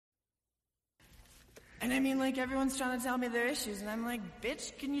And I mean, like, everyone's trying to tell me their issues, and I'm like,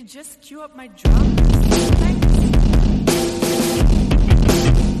 bitch, can you just cue up my drum?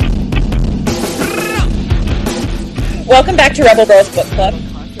 Welcome back to Rebel Girls Book Club.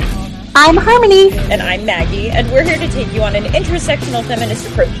 I'm Harmony. And I'm Maggie, and we're here to take you on an intersectional feminist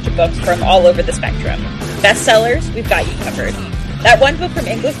approach to books from all over the spectrum. Bestsellers, we've got you covered. That one book from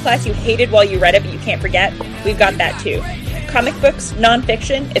English class you hated while you read it but you can't forget, we've got that too. Comic books,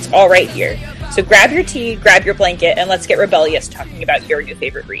 nonfiction, it's all right here. So grab your tea, grab your blanket, and let's get rebellious talking about your new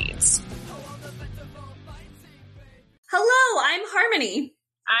favorite reads. Hello, I'm Harmony.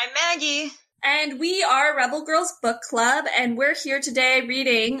 I'm Maggie. And we are Rebel Girls Book Club, and we're here today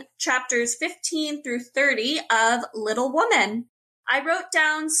reading chapters 15 through 30 of Little Woman. I wrote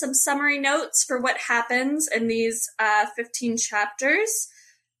down some summary notes for what happens in these 15 chapters,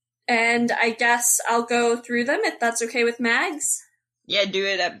 and I guess I'll go through them if that's okay with Mags. Yeah, do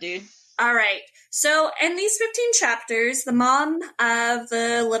it up, dude. All right. So in these 15 chapters, the mom of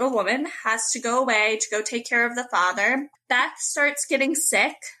the little woman has to go away to go take care of the father. Beth starts getting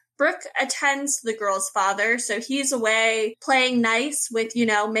sick. Brooke attends the girl's father, so he's away playing nice with,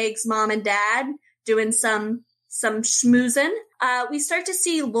 Meg's mom and dad, doing some schmoozing. We start to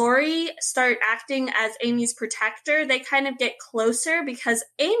see Lori start acting as Amy's protector. They kind of get closer because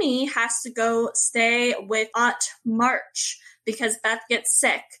Amy has to go stay with Aunt March because Beth gets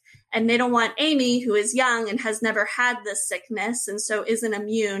sick. And they don't want Amy, who is young and has never had this sickness and so isn't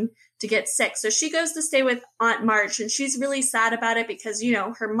immune, to get sick. So she goes to stay with Aunt March, and she's really sad about it because,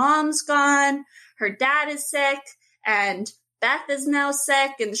 her mom's gone, her dad is sick, and Beth is now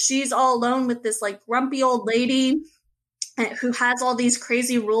sick, and she's all alone with this, grumpy old lady who has all these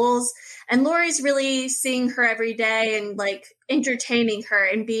crazy rules. And Lori's really seeing her every day and, entertaining her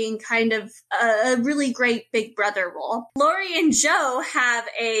and being kind of a really great big brother role. Lori and Joe have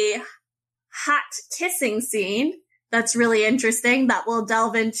a hot kissing scene that's really interesting that we'll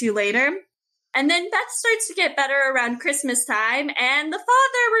delve into later. And then Beth starts to get better around Christmas time, and the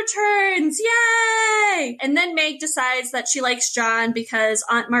father returns! Yay! And then Meg decides that she likes John because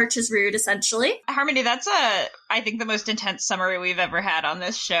Aunt March is rude, essentially. Harmony, that's I think the most intense summary we've ever had on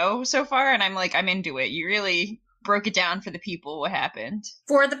this show so far, and I'm into it. You really broke it down for the people what happened.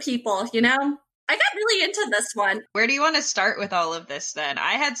 For the people, I got really into this one. Where do you want to start with all of this, then?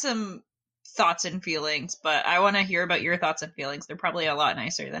 I had some thoughts and feelings, but I want to hear about your thoughts and feelings. They're probably a lot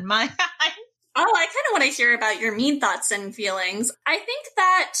nicer than mine. Oh, I kind of want to hear about your mean thoughts and feelings. I think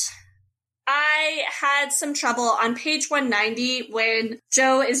that I had some trouble on page 190 when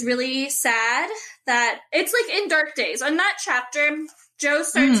Joe is really sad that it's in Dark Days. On that chapter, Joe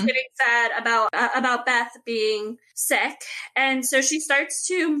starts getting sad about Beth being sick. And so she starts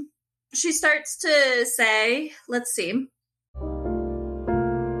to say, let's see.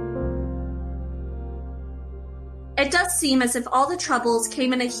 It does seem as if all the troubles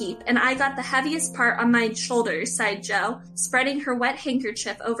came in a heap, and I got the heaviest part on my shoulders, sighed Joe, spreading her wet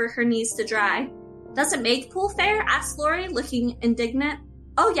handkerchief over her knees to dry. Doesn't Meg pull fair? Asked Lori, looking indignant.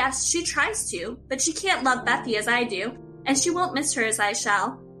 Oh yes, she tries to, but she can't love Bethy as I do, and she won't miss her as I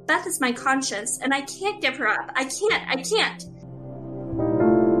shall. Beth is my conscience, and I can't give her up. I can't.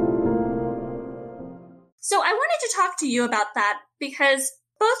 So I wanted to talk to you about that, because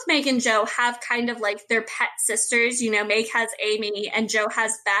both Meg and Joe have kind of their pet sisters. Meg has Amy and Joe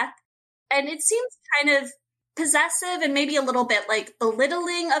has Beth. And it seems kind of possessive and maybe a little bit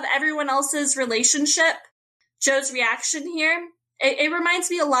belittling of everyone else's relationship. Joe's reaction here, it reminds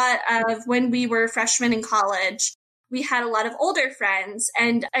me a lot of when we were freshmen in college. We had a lot of older friends,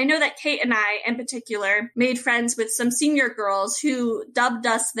 and I know that Kate and I, in particular, made friends with some senior girls who dubbed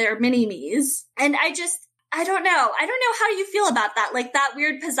us their mini-me's. And I don't know how you feel about that. That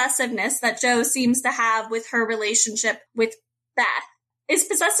weird possessiveness that Joe seems to have with her relationship with Beth. Is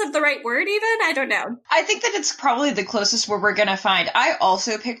possessive the right word even? I don't know. I think that it's probably the closest word we're going to find. I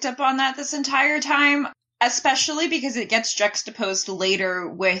also picked up on that this entire time, especially because it gets juxtaposed later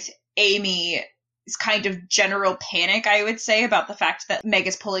with Amy's kind of general panic, I would say, about the fact that Meg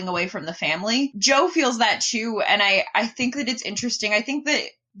is pulling away from the family. Joe feels that too, and I think that it's interesting. I think that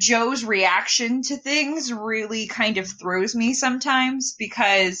Joe's reaction to things really kind of throws me sometimes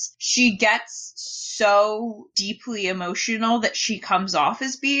because she gets so deeply emotional that she comes off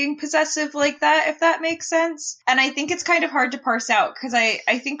as being possessive like that, if that makes sense. And I think it's kind of hard to parse out because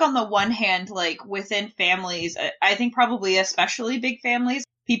I think on the one hand, within families, I think probably especially big families,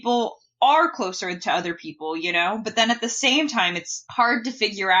 people are closer to other people, you know? But then at the same time, it's hard to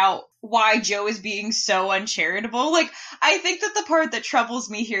figure out why Jo is being so uncharitable. Like, I think that the part that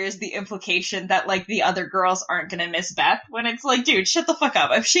troubles me here is the implication that, like, the other girls aren't gonna miss Beth, when it's like, dude, shut the fuck up.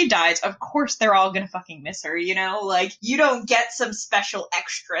 If she dies, of course they're all gonna fucking miss her, you know? Like, you don't get some special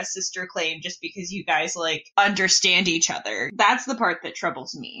extra sister claim just because you guys, like, understand each other. That's the part that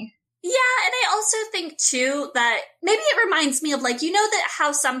troubles me. Yeah, and I also think, too, that maybe it reminds me of, like, you know that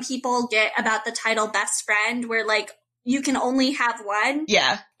how some people get about the title best friend, where, like, you can only have one?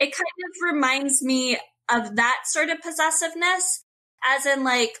 Yeah. It kind of reminds me of that sort of possessiveness, as in,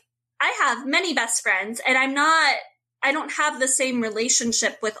 like, I have many best friends, and I don't have the same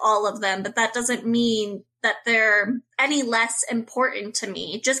relationship with all of them, but that doesn't mean that they're any less important to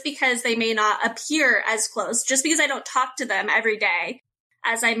me, just because they may not appear as close, just because I don't talk to them every day,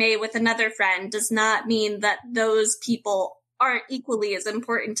 as I may with another friend, does not mean that those people aren't equally as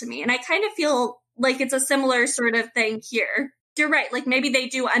important to me. And I kind of feel like it's a similar sort of thing here. You're right, like maybe they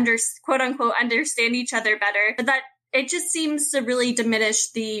do quote unquote understand each other better, but that it just seems to really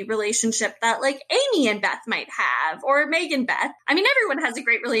diminish the relationship that like Amy and Beth might have, or Meg and Beth. I mean, everyone has a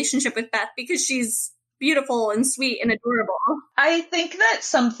great relationship with Beth because she's beautiful and sweet and adorable. I think that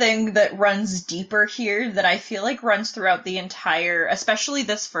something that runs deeper here, that I feel like runs throughout the entire, especially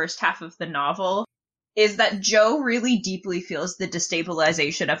this first half of the novel, is that Jo really deeply feels the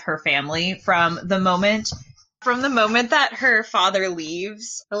destabilization of her family from the moment that her father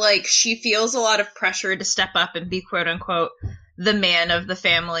leaves. Like, she feels a lot of pressure to step up and be quote unquote the man of the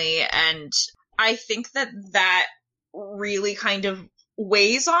family, and I think that really kind of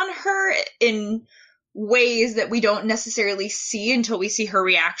weighs on her in ways that we don't necessarily see until we see her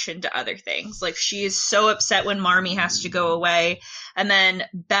reaction to other things. Like, she is so upset when Marmee has to go away, and then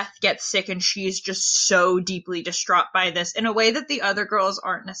Beth gets sick, and she's just so deeply distraught by this in a way that the other girls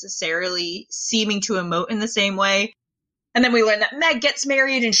aren't necessarily seeming to emote in the same way. And then we learn that Meg gets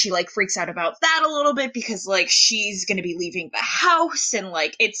married, and she, like, freaks out about that a little bit because, like, she's gonna be leaving the house, and,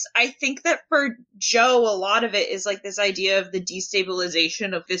 like, I think that for Jo, a lot of it is, like, this idea of the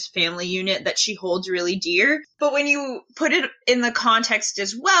destabilization of this family unit that she holds really dear. But when you put it in the context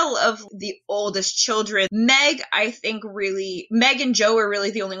as well of the oldest children, Meg and Jo are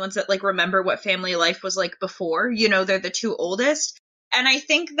really the only ones that, like, remember what family life was like before. You know, they're the two oldest. And I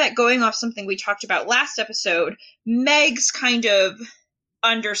think that, going off something we talked about last episode, Meg's kind of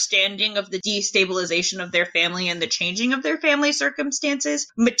understanding of the destabilization of their family and the changing of their family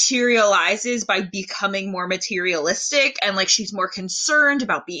circumstances materializes by becoming more materialistic, and like she's more concerned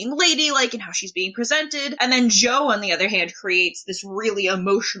about being ladylike and how she's being presented. And then Jo, on the other hand, creates this really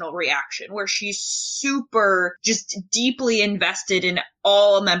emotional reaction where she's super just deeply invested in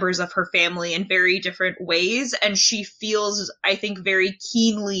all members of her family in very different ways, and she feels, I think, very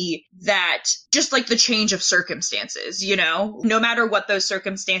keenly that just like the change of circumstances, you know, no matter what those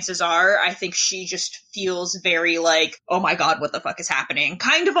circumstances are, I think she just feels very like, oh my god, what the fuck is happening,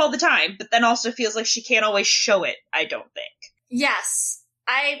 kind of all the time, but then also feels like she can't always show it, I don't think. Yes,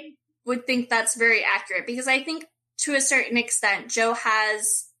 I would think that's very accurate, because I think to a certain extent Jo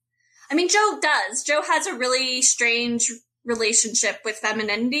has a really strange relationship with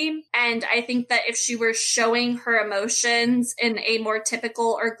femininity, and I think that if she were showing her emotions in a more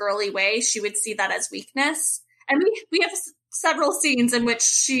typical or girly way, she would see that as weakness. And we have several scenes in which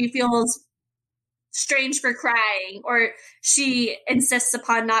she feels strange for crying, or she insists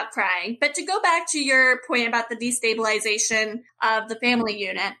upon not crying. But to go back to your point about the destabilization of the family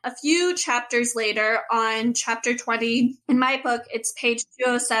unit, a few chapters later, on chapter 20 in my book, it's page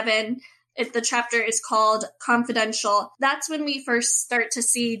 207, the chapter is called Confidential. That's when we first start to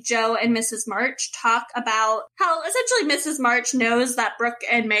see Jo and Mrs. March talk about how essentially Mrs. March knows that Brooke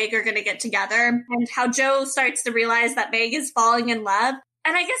and Meg are going to get together, and how Jo starts to realize that Meg is falling in love.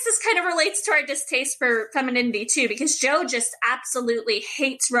 And I guess this kind of relates to our distaste for femininity too, because Jo just absolutely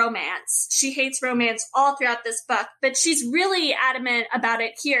hates romance. She hates romance all throughout this book, but she's really adamant about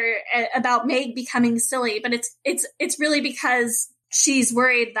it here, about Meg becoming silly. But it's really because she's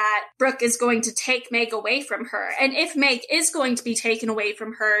worried that Brooke is going to take Meg away from her. And if Meg is going to be taken away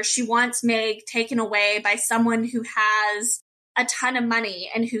from her, she wants Meg taken away by someone who has a ton of money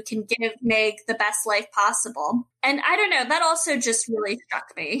and who can give Meg the best life possible. And I don't know, that also just really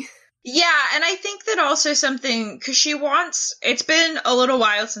struck me. Yeah, and I think that also something, because it's been a little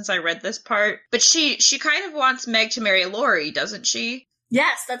while since I read this part, but she kind of wants Meg to marry Laurie, doesn't she?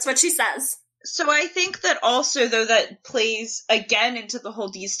 Yes, that's what she says. So I think that also, though, that plays again into the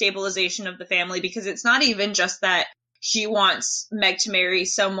whole destabilization of the family, because it's not even just that she wants Meg to marry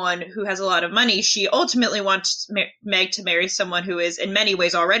someone who has a lot of money. She ultimately wants Meg to marry someone who is in many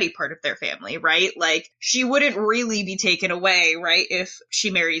ways already part of their family, right? Like, she wouldn't really be taken away, right, if she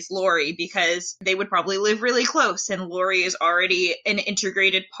marries Laurie, because they would probably live really close, and Laurie is already an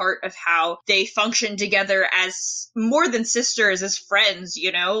integrated part of how they function together as more than sisters, as friends,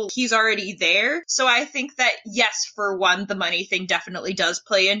 you know? He's already there. So I think that, yes, for one, the money thing definitely does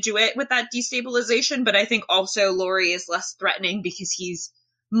play into it with that destabilization, but I think also Laurie is less threatening because he's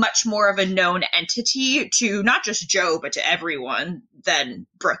much more of a known entity to not just Joe, but to everyone than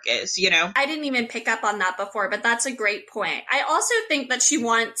Brooke is, you know? I didn't even pick up on that before, but that's a great point. I also think that she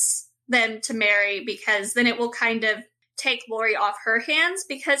wants them to marry because then it will kind of take Laurie off her hands,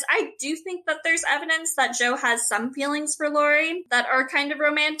 because I do think that there's evidence that Joe has some feelings for Laurie that are kind of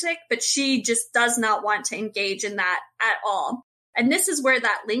romantic, but she just does not want to engage in that at all. And this is where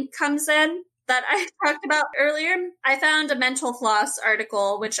that link comes in that I talked about earlier. I found a Mental Floss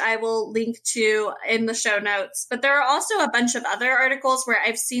article, which I will link to in the show notes, but there are also a bunch of other articles where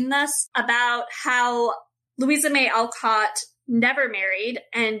I've seen this about how Louisa May Alcott never married,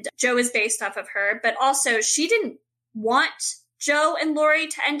 and Joe is based off of her, but also she didn't want Joe and Laurie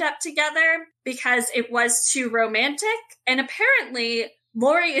to end up together because it was too romantic. And apparently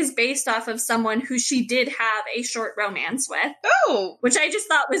Laurie is based off of someone who she did have a short romance with. Oh! Which I just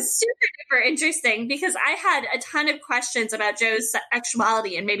thought was super duper interesting, because I had a ton of questions about Joe's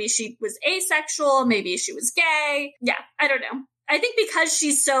sexuality, and maybe she was asexual, maybe she was gay. Yeah, I don't know. I think because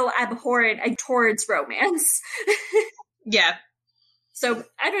she's so abhorrent towards romance. Yeah. So,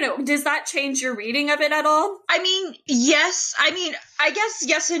 I don't know, does that change your reading of it at all? I mean, yes. I mean, I guess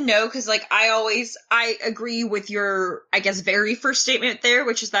yes and no, because, like, I agree with your, I guess, very first statement there,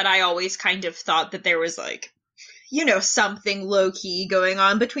 which is that I always kind of thought that there was, like, you know, something low-key going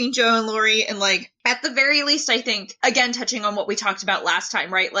on between Joe and Laurie, and, like, at the very least, I think, again, touching on what we talked about last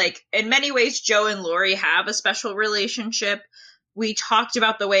time, right, like, in many ways, Joe and Laurie have a special relationship. We talked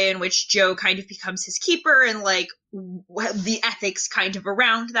about the way in which Joe kind of becomes his keeper and, like, the ethics kind of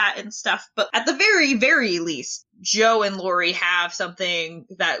around that and stuff. But at the very, very least, Joe and Laurie have something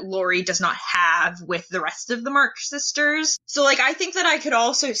that Laurie does not have with the rest of the March sisters. So, like, I think that I could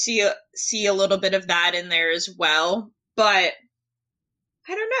also see a little bit of that in there as well. But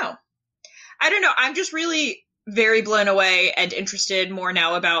I don't know. I'm just really very blown away and interested more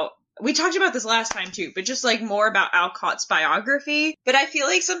now about, we talked about this last time too, but just, like, more about Alcott's biography. But I feel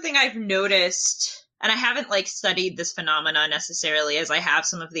like something I've noticed, and I haven't, like, studied this phenomena necessarily as I have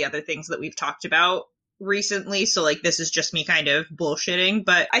some of the other things that we've talked about recently, so, like, this is just me kind of bullshitting,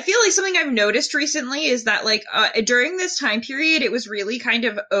 but I feel like something I've noticed recently is that, like, during this time period, it was really kind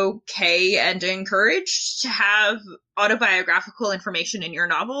of okay and encouraged to have autobiographical information in your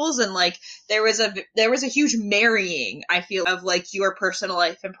novels, and, like, there was a huge marrying, I feel, of, like, your personal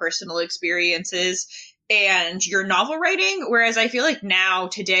life and personal experiences and your novel writing, whereas I feel like now,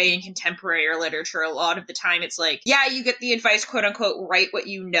 today, in contemporary literature, a lot of the time it's like, yeah, you get the advice, quote unquote, write what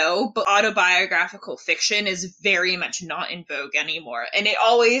you know, but autobiographical fiction is very much not in vogue anymore. And it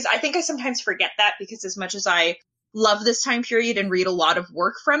always, I think I sometimes forget that, because as much as I love this time period and read a lot of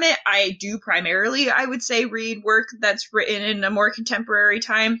work from it, I do primarily, I would say, read work that's written in a more contemporary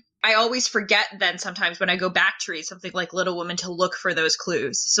time. I always forget then sometimes when I go back to read something like Little Women to look for those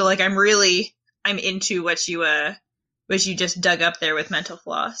clues. So, like, I'm into what you just dug up there with Mental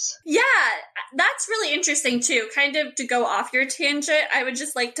Floss. Yeah, that's really interesting too. Kind of to go off your tangent, I would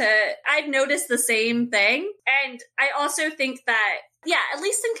just like to, I've noticed the same thing. And I also think that, yeah, at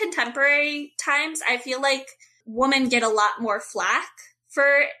least in contemporary times, I feel like women get a lot more flack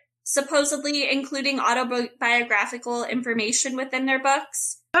for supposedly including autobiographical information within their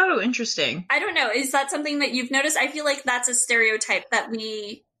books. Oh, interesting. I don't know. Is that something that you've noticed? I feel like that's a stereotype that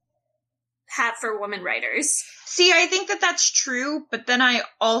we have for women writers. See, I think that that's true, but then I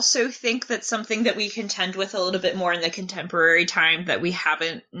also think that something that we contend with a little bit more in the contemporary time that we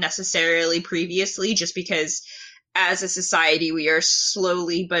haven't necessarily previously, just because as a society we are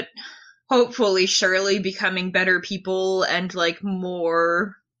slowly but hopefully surely becoming better people and, like,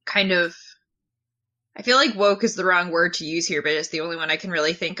 more kind of, I feel like woke is the wrong word to use here, but it's the only one I can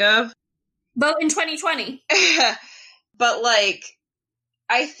really think of. Vote in 2020. But, like,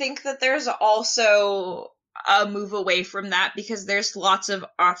 I think that there's also a move away from that, because there's lots of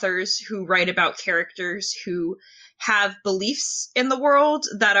authors who write about characters who have beliefs in the world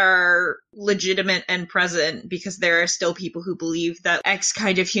that are legitimate and present, because there are still people who believe that X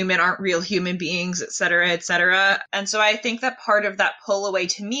kind of human aren't real human beings, etc., etc. And so I think that part of that pull away,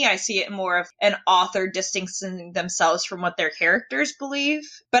 to me, I see it more of an author distancing themselves from what their characters believe.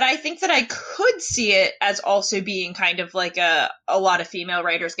 But I think that I could see it as also being kind of like a lot of female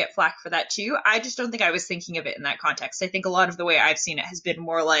writers get flack for that too. I just don't think I was thinking of it in that context. I think a lot of the way I've seen it has been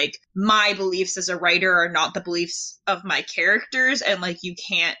more like my beliefs as a writer are not the beliefs of my characters, and like you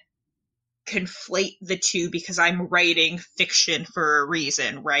can't conflate the two because I'm writing fiction for a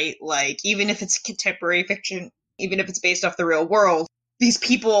reason, right? Like even if it's contemporary fiction, even if it's based off the real world, these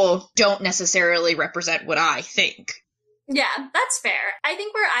people don't necessarily represent what I think. Yeah, that's fair. I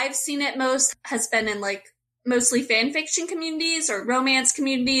think where I've seen it most has been in like mostly fan fiction communities or romance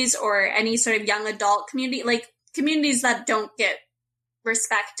communities or any sort of young adult community, like communities that don't get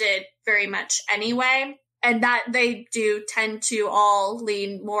respected very much anyway. And that they do tend to all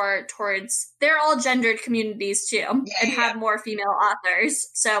lean more towards, they're all gendered communities too, and have more female authors.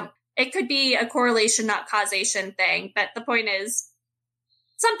 So it could be a correlation, not causation thing. But the point is,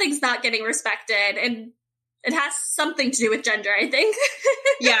 something's not getting respected, and it has something to do with gender, I think.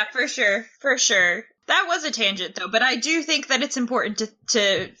 Yeah, for sure. For sure. That was a tangent though, but I do think that it's important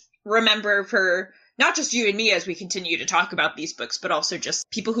to remember for not just you and me as we continue to talk about these books, but also just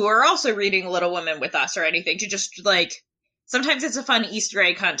people who are also reading Little Women with us or anything, to just like, sometimes it's a fun Easter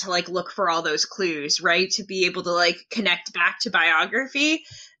egg hunt to like look for all those clues, right? To be able to like connect back to biography.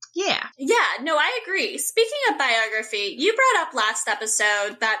 Yeah. Yeah, no, I agree. Speaking of biography, you brought up last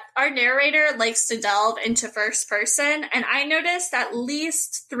episode that our narrator likes to delve into first person, and I noticed at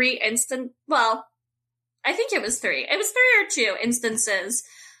least I think it was three. It was 3 or 2 instances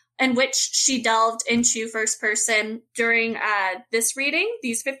in which she delved into first person during this reading,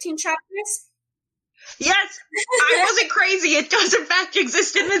 these 15 chapters. Yes, I wasn't crazy. It does in fact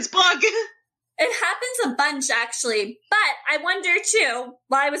exist in this book. It happens a bunch, actually. But I wonder, too,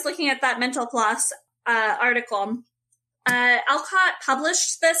 while I was looking at that Mental Floss article, Alcott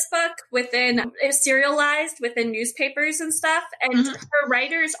published this book serialized within newspapers and stuff, and her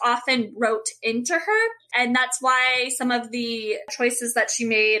writers often wrote into her, and that's why some of the choices that she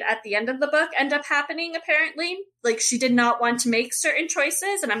made at the end of the book end up happening, apparently. Like, she did not want to make certain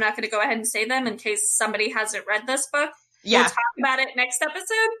choices, and I'm not going to go ahead and say them in case somebody hasn't read this book. Yeah. We'll talk about it next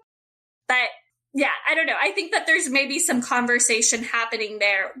episode. But yeah, I don't know. I think that there's maybe some conversation happening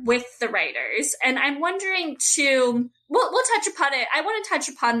there with the writers. And I'm wondering too, we'll touch upon it. I want to touch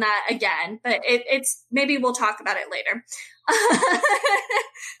upon that again, but it's maybe we'll talk about it later.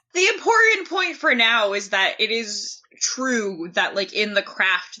 The important point for now is that it is true that, like, in the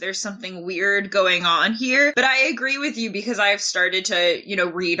craft, there's something weird going on here. But I agree with you, because I've started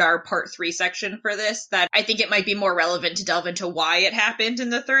to, read our part 3 section for this, that I think it might be more relevant to delve into why it happened in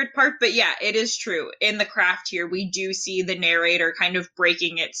the third part. But yeah, it is true. In the craft here, we do see the narrator kind of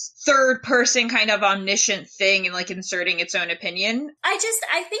breaking its third person kind of omniscient thing and, like, inserting its own opinion.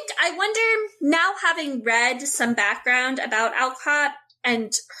 I wonder, now having read some background about Alcott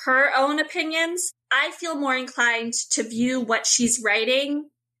and her own opinions, I feel more inclined to view what she's writing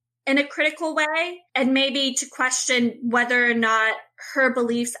in a critical way, and maybe to question whether or not her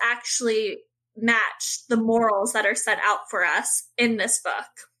beliefs actually match the morals that are set out for us in this book.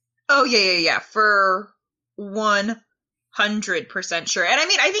 Oh, yeah. For 100% sure. And I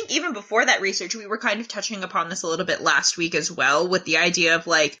mean, I think even before that research, we were kind of touching upon this a little bit last week as well, with the idea of,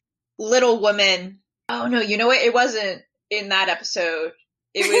 like, Little Woman. Oh, no, you know what? It wasn't in that episode.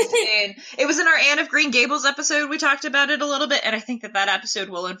 It was in our Anne of Green Gables episode. We talked about it a little bit, and I think that episode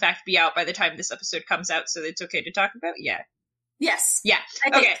will in fact be out by the time this episode comes out, so it's okay to talk about. Yeah. Yes. Yeah.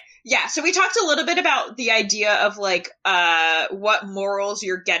 Okay. Yeah. So we talked a little bit about the idea of, like, what morals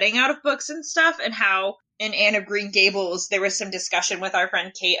you're getting out of books and stuff, and how in Anne of Green Gables there was some discussion with our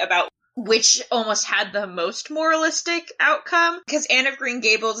friend Kate about which almost had the most moralistic outcome, because Anne of Green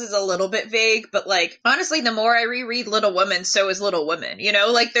Gables is a little bit vague, but, like, honestly, the more I reread Little Women, so is Little Women,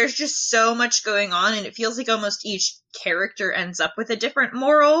 like, there's just so much going on, and it feels like almost each character ends up with a different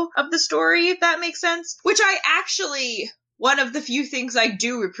moral of the story, if that makes sense, which I actually... One of the few things I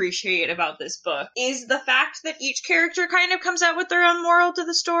do appreciate about this book is the fact that each character kind of comes out with their own moral to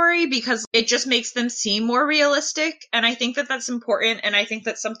the story, because it just makes them seem more realistic. And I think that that's important. And I think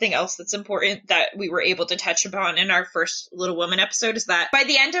that's something else that's important that we were able to touch upon in our first Little Woman episode, is that by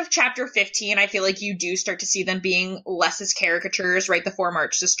the end of chapter 15, I feel like you do start to see them being less as caricatures, right? The 4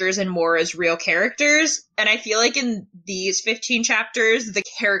 March sisters, and more as real characters. And I feel like in these 15 chapters, the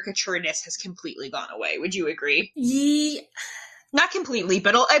caricatureness has completely gone away. Would you agree? Yeah. Not completely,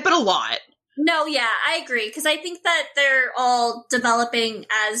 but a lot. No, yeah, I agree. Because I think that they're all developing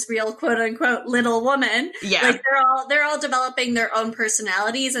as real quote unquote little women. Yeah. Like they're all developing their own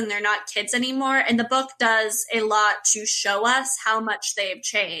personalities and they're not kids anymore. And the book does a lot to show us how much they've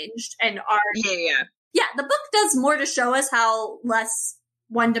changed and are. Yeah. Yeah, the book does more to show us how less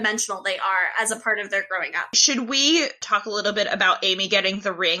one-dimensional they are as a part of their growing up. Should we talk a little bit about Amy getting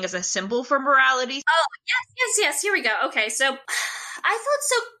the ring as a symbol for morality? Oh, yes, here we go. Okay, so I felt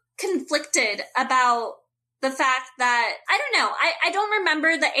so conflicted about the fact that, I don't know, I don't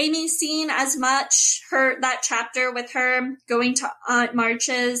remember the Amy scene as much, that chapter with her going to Aunt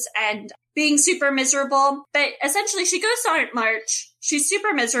March's and being super miserable, but essentially she goes to Aunt March, she's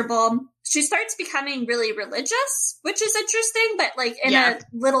super miserable, she starts becoming really religious, which is interesting, but like in a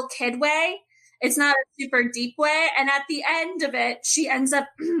little kid way. It's not a super deep way. And at the end of it, she ends up,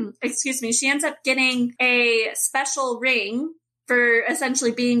 she ends up getting a special ring for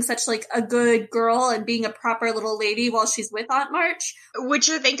essentially being such like a good girl and being a proper little lady while she's with Aunt March. Which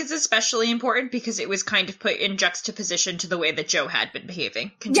I think is especially important because it was kind of put in juxtaposition to the way that Jo had been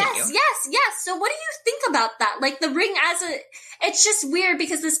behaving. Continue. Yes. So what do you think about that? Like the ring it's just weird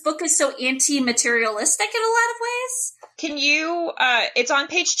because this book is so anti-materialistic in a lot of ways. Can you, it's on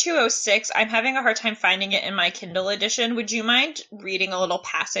page 206. I'm having a hard time finding it in my Kindle edition. Would you mind reading a little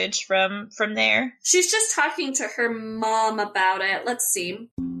passage from there? She's just talking to her mom about it. Let's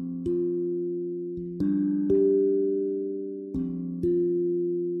see.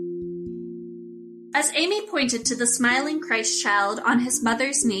 As Amy pointed to the smiling Christ child on his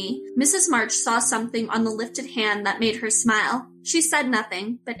mother's knee, Mrs. March saw something on the lifted hand that made her smile. She said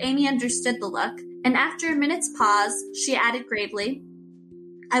nothing, but Amy understood the look, and after a minute's pause, she added gravely,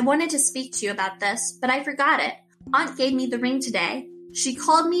 I wanted to speak to you about this, but I forgot it. Aunt gave me the ring today. She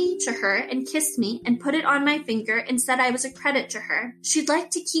called me to her and kissed me and put it on my finger and said I was a credit to her. She'd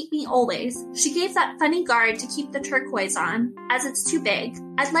like to keep me always. She gave that funny guard to keep the turquoise on, as it's too big.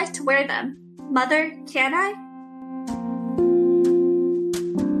 I'd like to wear them. Mother, can I?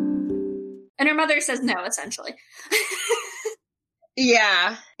 And her mother says no, essentially.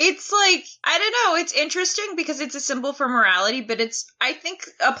 Yeah. It's like, I don't know, it's interesting because it's a symbol for morality, but I think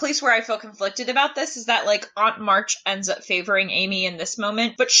a place where I feel conflicted about this is that, like, Aunt March ends up favoring Amy in this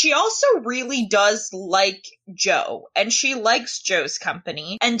moment, but she also really does like Jo, and she likes Jo's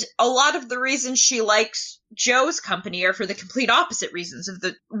company, and a lot of the reasons she likes Jo's company are for the complete opposite reasons of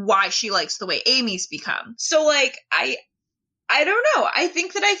why she likes the way Amy's become. So, like, I don't know. I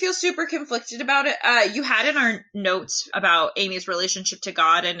think that I feel super conflicted about it. You had in our notes about Amy's relationship to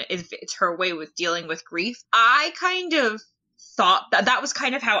God and if it's her way with dealing with grief. I kind of thought that was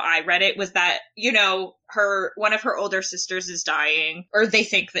kind of how I read it, was that, you know, one of her older sisters is dying, or they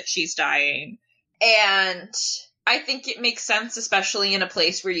think that she's dying. And I think it makes sense, especially in a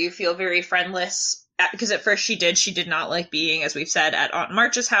place where you feel very friendless, because at first she did not like being, as we've said, at Aunt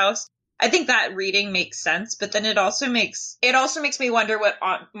March's house. I think that reading makes sense, but then it also makes me wonder what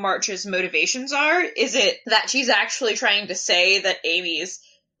Aunt March's motivations are. Is it that she's actually trying to say that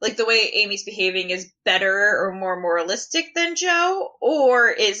the way Amy's behaving is better or more moralistic than Jo? Or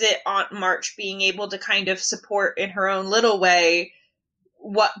is it Aunt March being able to kind of support in her own little way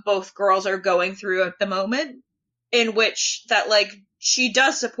what both girls are going through at the moment? In which that, like, she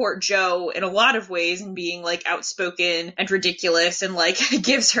does support Jo in a lot of ways in being, like, outspoken and ridiculous and, like,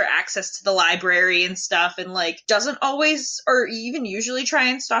 gives her access to the library and stuff and, like, doesn't always or even usually try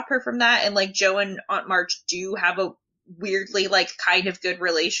and stop her from that. And, like, Jo and Aunt March do have a weirdly, like, kind of good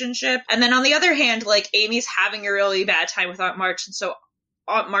relationship. And then on the other hand, like, Amy's having a really bad time with Aunt March, and so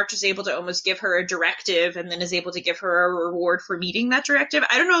Aunt March is able to almost give her a directive and then is able to give her a reward for meeting that directive.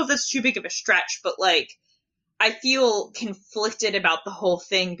 I don't know if that's too big of a stretch, but, like, I feel conflicted about the whole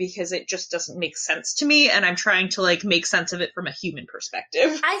thing because it just doesn't make sense to me, and I'm trying to, like, make sense of it from a human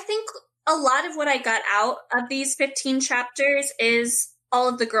perspective. I think a lot of what I got out of these 15 chapters is all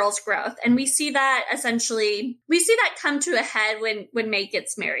of the girls' growth. And we see that come to a head when May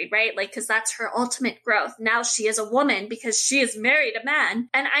gets married, right? Like, because that's her ultimate growth. Now she is a woman because she has married a man.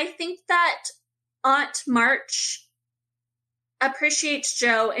 And I think that Aunt March appreciates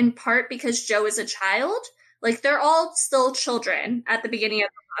Jo in part because Jo is a child. Like, they're all still children at the beginning of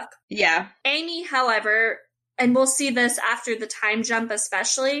the book. Yeah. Amy, however, and we'll see this after the time jump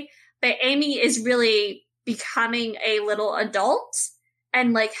especially, but Amy is really becoming a little adult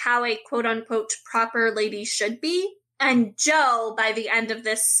and, like, how a quote-unquote proper lady should be. And Jo, by the end of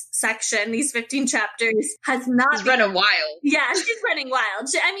this section, these 15 chapters, has not... She's running wild. Yeah, she's running wild.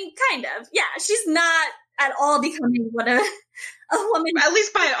 Kind of. Yeah, she's not at all becoming what a woman... At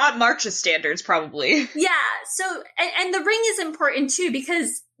least by Aunt March's standards, probably. Yeah, so... And the ring is important, too,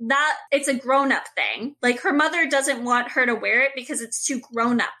 because that it's a grown-up thing. Like, her mother doesn't want her to wear it because it's too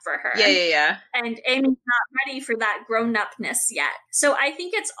grown-up for her. Yeah. And Amy's not ready for that grown-upness yet. So I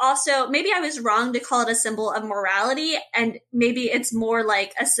think it's also, maybe I was wrong to call it a symbol of morality, and maybe it's more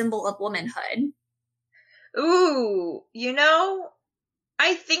like a symbol of womanhood. Ooh,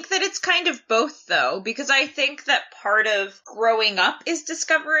 I think that it's kind of both, though, because I think that part of growing up is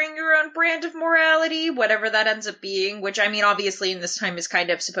discovering your own brand of morality, whatever that ends up being, which, I mean, obviously in this time is kind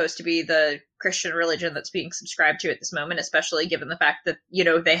of supposed to be the Christian religion that's being subscribed to at this moment, especially given the fact that,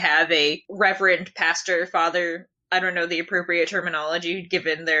 they have a reverend, pastor, father, I don't know the appropriate terminology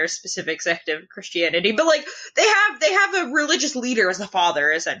given their specific sect of Christianity, but, like, they have a religious leader as a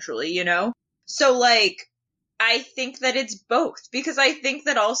father, essentially, So, like, I think that it's both, because I think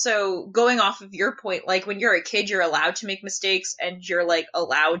that also, going off of your point, like, when you're a kid, you're allowed to make mistakes, and you're, like,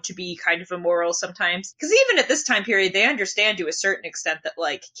 allowed to be kind of immoral sometimes. Because even at this time period, they understand to a certain extent that,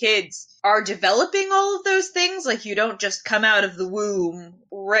 like, kids are developing all of those things. Like, you don't just come out of the womb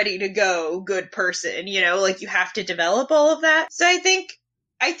ready to go, good person, like, you have to develop all of that. So I think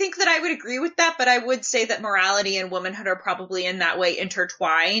that I would agree with that, but I would say that morality and womanhood are probably in that way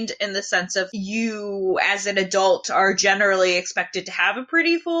intertwined, in the sense of you as an adult are generally expected to have a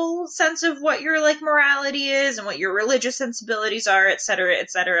pretty full sense of what your, like, morality is and what your religious sensibilities are, et cetera, et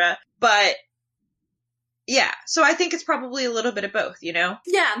cetera. But yeah, so I think it's probably a little bit of both,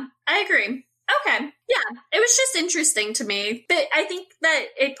 Yeah, I agree. Okay. Yeah. It was just interesting to me. But I think that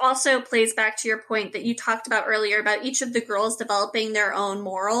it also plays back to your point that you talked about earlier about each of the girls developing their own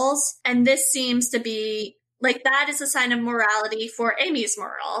morals. And this seems to be like, that is a sign of morality for Amy's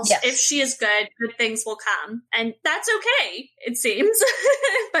morals. Yes. If she is good things will come. And that's okay, it seems,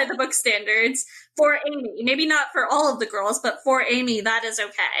 by the book standards, for Amy. Maybe not for all of the girls, but for Amy, that is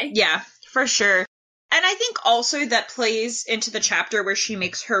okay. Yeah, for sure. And I think also that plays into the chapter where she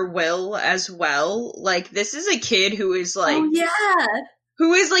makes her will as well. Like, this is a kid who is, like... Oh, yeah!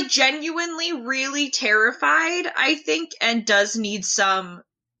 Who is, like, genuinely really terrified, I think, and does need some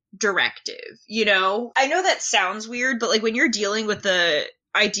directive, I know that sounds weird, but, like, when you're dealing with the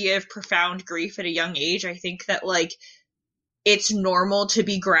idea of profound grief at a young age, I think that, like, it's normal to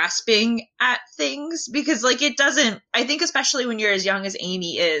be grasping at things, because, like, I think especially when you're as young as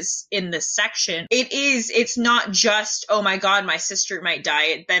Amy is in this section, it's not just, oh my god, my sister might die.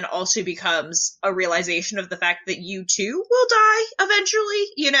 It then also becomes a realization of the fact that you too will die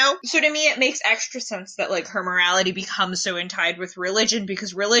eventually, So to me, it makes extra sense that, like, her morality becomes so tied with religion,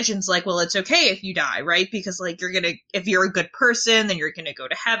 because religion's like, well, it's okay if you die, right? Because, like, if you're a good person, then you're gonna go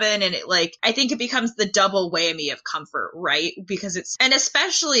to heaven, and it, like, I think it becomes the double whammy of comfort, right? Because and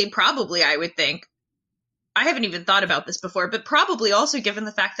especially probably, I would think, I haven't even thought about this before, but probably also given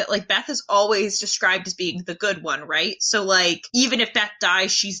the fact that, like, Beth is always described as being the good one, right? So, like, even if Beth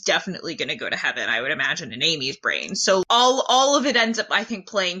dies, she's definitely gonna go to heaven, I would imagine, in Amy's brain. So all of it ends up, I think,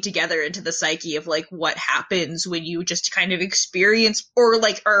 playing together into the psyche of, like, what happens when you just kind of experience, or,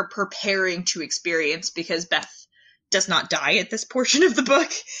 like, are preparing to experience, because Beth does not die at this portion of the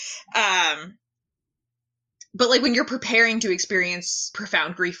book. But, like, when you're preparing to experience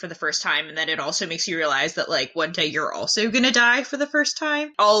profound grief for the first time, and then it also makes you realize that, like, one day you're also gonna die for the first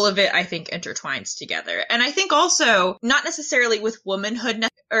time, all of it, I think, intertwines together. And I think also, not necessarily with womanhood,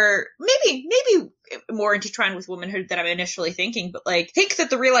 or maybe more intertwined with womanhood than I'm initially thinking, but, like, think that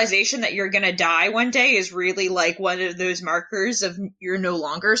the realization that you're gonna die one day is really, like, one of those markers of you're no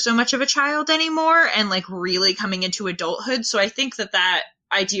longer so much of a child anymore, and, like, really coming into adulthood. So I think that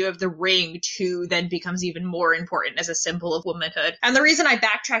idea of the ring too then becomes even more important as a symbol of womanhood. And the reason I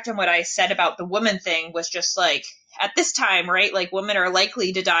backtracked on what I said about the woman thing was just, like, at this time, right, like, women are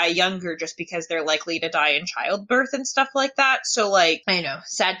likely to die younger just because they're likely to die in childbirth and stuff like that. So, like, I know,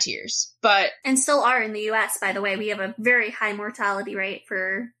 sad tears. But... And still are in the US, by the way. We have a very high mortality rate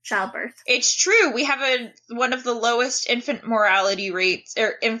for childbirth. It's true. We have one of the lowest infant mortality rates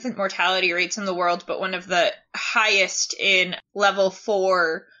in the world, but one of the highest in level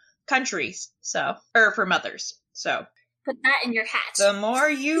 4 countries. Or for mothers. So... Put that in your hat. The more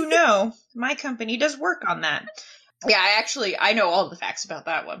you know. My company does work on that. Yeah, I know all the facts about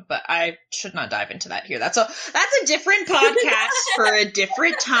that one, but I should not dive into that here. That's a different podcast for a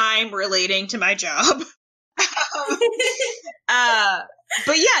different time relating to my job.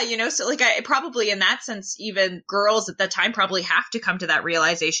 But yeah, so, like, I probably in that sense, even girls at that time probably have to come to that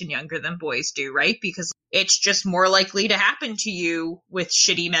realization younger than boys do, right? Because it's just more likely to happen to you with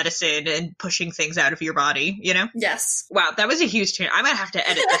shitty medicine and pushing things out of your body, Yes. Wow, that was a huge change. I'm gonna have to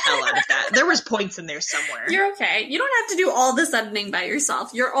edit the hell out of that. There was points in there somewhere. You're okay. You don't have to do all this editing by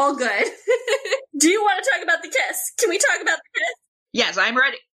yourself. You're all good. Do you want to talk about the kiss? Can we talk about the kiss? Yes, I'm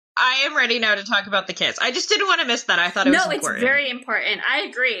ready. I am ready now to talk about the kiss. I just didn't want to miss that. I thought it was important. No, it's very important. I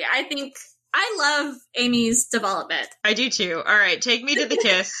agree. I think I love Amy's development. I do too. All right, take me to the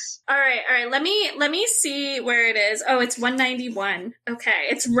kiss. All right. Let me see where it is. Oh, it's 191. Okay,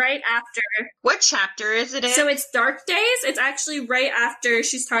 it's right after. What chapter is it in? So it's Dark Days. It's actually right after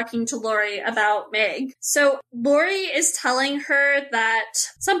she's talking to Laurie about Meg. So Laurie is telling her that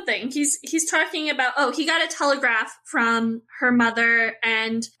something. He's talking about, he got a telegraph from her mother,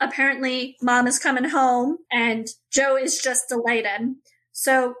 and apparently Mom is coming home, and Joe is just delighted.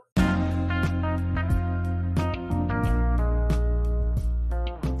 So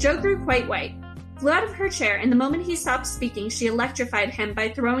Jo grew quite white, flew out of her chair, and the moment he stopped speaking, she electrified him by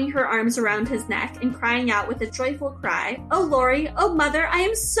throwing her arms around his neck and crying out with a joyful cry, "Oh, Laurie! Oh, Mother! I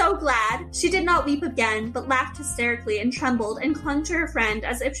am so glad!" She did not weep again, but laughed hysterically and trembled and clung to her friend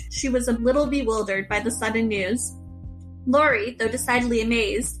as if she was a little bewildered by the sudden news. Laurie, though decidedly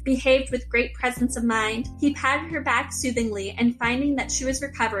amazed, behaved with great presence of mind. He patted her back soothingly, and finding that she was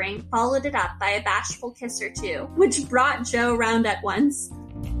recovering, followed it up by a bashful kiss or two, which brought Jo round at once.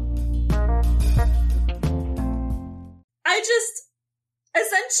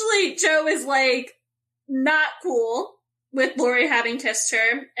 Essentially, Jo is, like, not cool with Laurie having kissed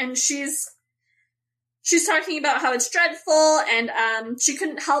her, and she's talking about how it's dreadful, and, she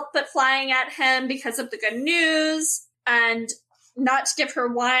couldn't help but flying at him because of the good news, and not to give her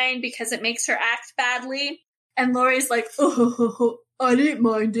wine because it makes her act badly, and Laurie's like, "Oh, I didn't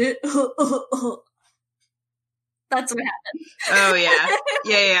mind it." That's what happened. Oh, yeah.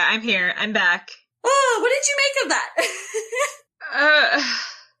 Yeah, I'm here. I'm back. Oh, what did you make of that?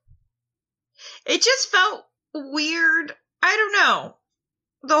 It just felt weird. I don't know.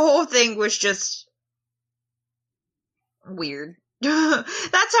 The whole thing was just weird.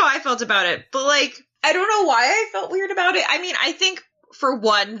 That's how I felt about it. But, like, I don't know why I felt weird about it. I mean, I think, for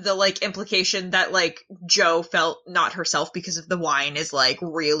one, the, like, implication that, like, Jo felt not herself because of the wine is, like,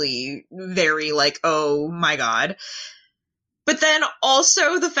 really very, like, oh my god. But then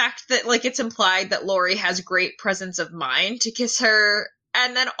also the fact that, like, it's implied that Laurie has great presence of mind to kiss her.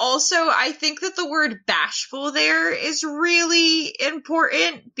 And then also, I think that the word bashful there is really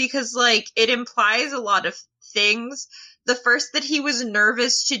important because, like, it implies a lot of things. The first, that he was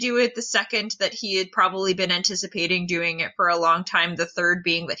nervous to do it. The second, that he had probably been anticipating doing it for a long time. The third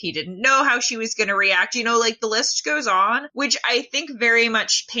being that he didn't know how she was going to react. You know, like, the list goes on, which I think very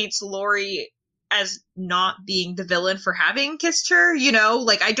much paints Laurie as not being the villain for having kissed her, you know?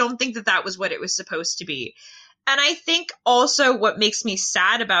 Like, I don't think that that was what it was supposed to be. And I think also what makes me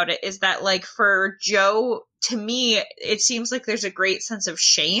sad about it is that, like, for Jo, to me, it seems like there's a great sense of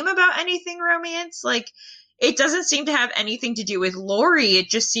shame about anything romance. Like, it doesn't seem to have anything to do with Laurie. It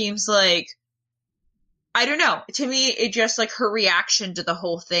just seems like, I don't know. To me, it just, like, her reaction to the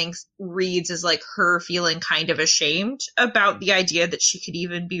whole thing reads as, like, her feeling kind of ashamed about the idea that she could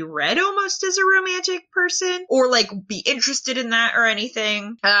even be read almost as a romantic person, or, like, be interested in that or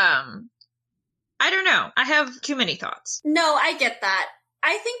anything. I don't know. I have too many thoughts. No, I get that.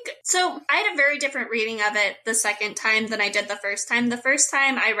 I think, so I had a very different reading of it the second time than I did the first time. The first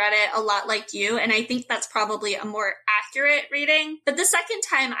time I read it a lot like you, and I think that's probably a more accurate reading. But the second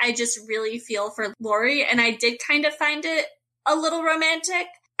time, I just really feel for Laurie, and I did kind of find it a little romantic.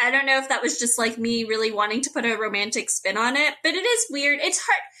 I don't know if that was just, like, me really wanting to put a romantic spin on it, but it is weird. It's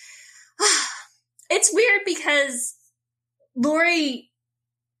hard. It's weird because Laurie,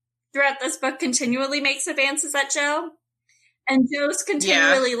 throughout this book, continually makes advances at Jo. And Jo's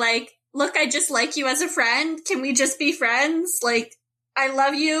continually like, "Look, I just like you as a friend. Can we just be friends? Like, I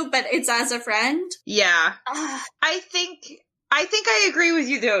love you, but it's as a friend." Yeah. I think I agree with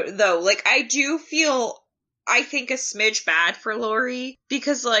you though. Like, I do feel, I think, a smidge bad for Laurie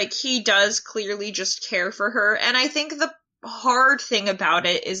because, like, he does clearly just care for her. And I think the hard thing about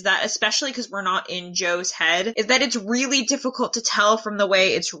it is that, especially because we're not in Jo's head, is that it's really difficult to tell from the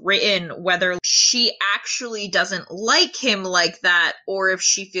way it's written whether she actually doesn't like him like that, or if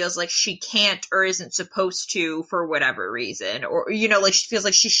she feels like she can't or isn't supposed to for whatever reason, or, you know, like, she feels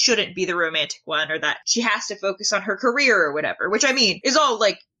like she shouldn't be the romantic one, or that she has to focus on her career or whatever, which, I mean, is all,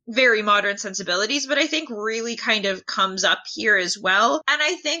 like, very modern sensibilities, but I think really kind of comes up here as well. And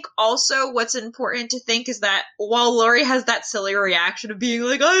I think also what's important to think is that while Laurie has that silly reaction of being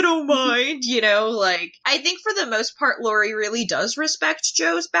like, "I don't mind," you know, like, I think for the most part, Laurie really does respect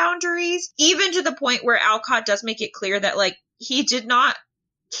Jo's boundaries, even to the point where Alcott does make it clear that, like, he did not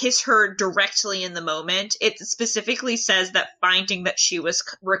kiss her directly in the moment. It specifically says that finding that she was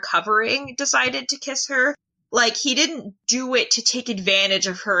recovering, decided to kiss her. like, he didn't do it to take advantage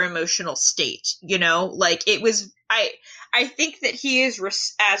of her emotional state, you know? Like, it was, I think that he is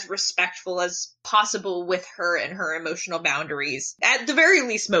as respectful as possible with her and her emotional boundaries, at the very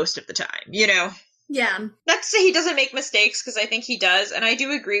least most of the time, you know? Yeah. Not to say he doesn't make mistakes, because I think he does, and I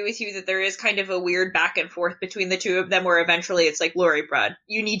do agree with you that there is kind of a weird back and forth between the two of them, where eventually it's like, Lori, Brad,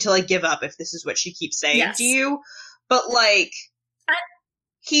 you need to, like, give up if this is what she keeps saying to you. But, like,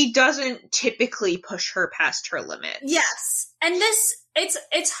 he doesn't typically push her past her limits. Yes. And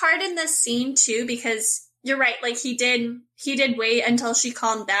it's hard in this scene, too, because you're right, like, he did wait until she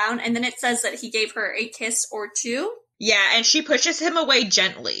calmed down, and then it says that he gave her a kiss or two. Yeah, and she pushes him away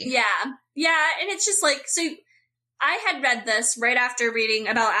gently. Yeah. Yeah, and it's just like, so I had read this right after reading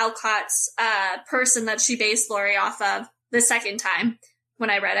about Alcott's person that she based Lori off of the second time when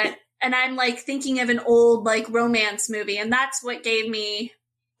I read it. And I'm, like, thinking of an old, like, romance movie, and that's what gave me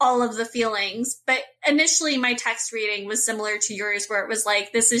all of the feelings. But initially my text reading was similar to yours, where it was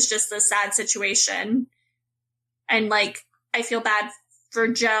like, this is just a sad situation. And, like, I feel bad for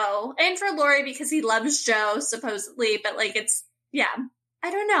Joe and for Lori because he loves Joe, supposedly. But, like, it's, yeah, I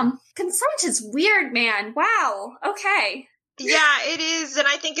don't know. Consent is weird, man. Wow. Okay. Yeah, it is. And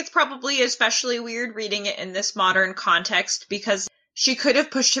I think it's probably especially weird reading it in this modern context, because she could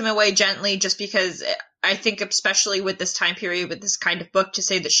have pushed him away gently, just because I think especially with this time period, with this kind of book, to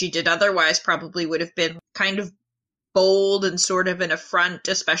say that she did otherwise probably would have been kind of bold and sort of an affront,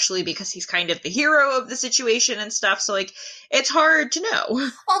 especially because he's kind of the hero of the situation and stuff. So, like, it's hard to know.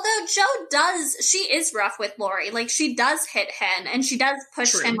 Although she is rough with Lori. Like, she does hit him and she does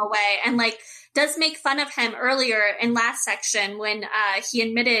push him away, and, like, does make fun of him earlier in last section when he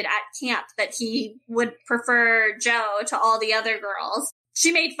admitted at camp that he would prefer Joe to all the other girls.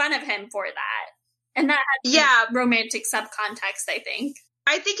 She made fun of him for that. And that has romantic subcontext, I think.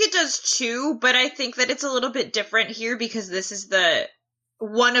 I think it does too, but I think that it's a little bit different here because this is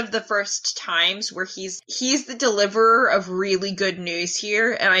one of the first times where he's the deliverer of really good news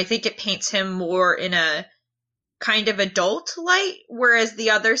here, and I think it paints him more in a kind of adult light, whereas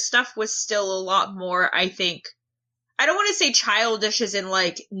the other stuff was still a lot more, I think, I don't want to say childish as in,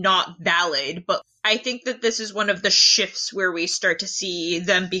 like, not valid, but I think that this is one of the shifts where we start to see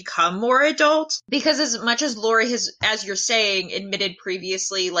them become more adult. Because as much as Lori has, as you're saying, admitted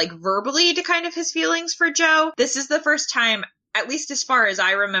previously, like, verbally to kind of his feelings for Joe, this is the first time, at least as far as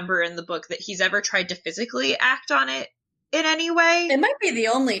I remember in the book, that he's ever tried to physically act on it in any way. It might be the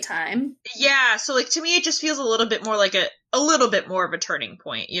only time. Yeah, so, like, to me it just feels a little bit more like a little bit more of a turning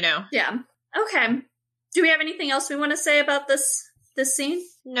point, you know? Yeah. Okay. Do we have anything else we want to say about this scene?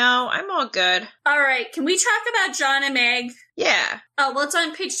 No, I'm all good. All right. Can we talk about John and Meg? Yeah. Oh, well, it's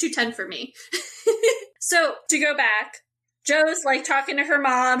on page 210 for me. So, to go back, Joe's, like, talking to her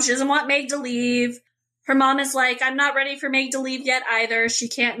mom. She doesn't want Meg to leave. Her mom is like, I'm not ready for Meg to leave yet either. She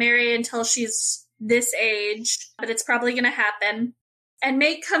can't marry until she's this age, but it's probably going to happen. And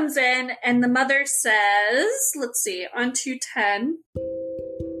Meg comes in, and the mother says, let's see, on 210...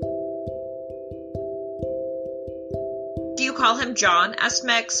 Do you call him John? Asked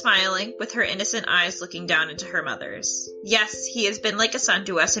Meg, smiling, with her innocent eyes looking down into her mother's. Yes, he has been like a son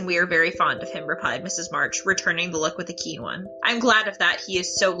to us, and we are very fond of him, replied Mrs. March, returning the look with a keen one. I'm glad of that. He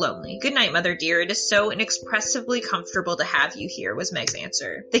is so lonely. Good night, mother dear. It is so inexpressibly comfortable to have you here, was Meg's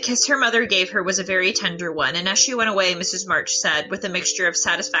answer. The kiss her mother gave her was a very tender one, and as she went away, Mrs. March said, with a mixture of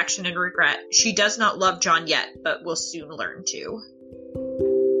satisfaction and regret, she does not love John yet, but will soon learn to.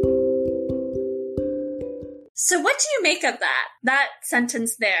 So what do you make of that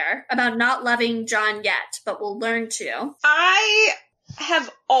sentence there about not loving John yet, but will learn to? I have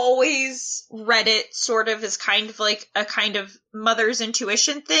always read it sort of as kind of like a kind of mother's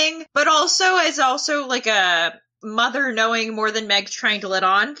intuition thing, but also as also like a mother knowing more than Meg trying to let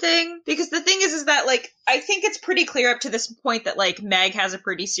on thing. Because the thing is that, like, I think it's pretty clear up to this point that, like, Meg has a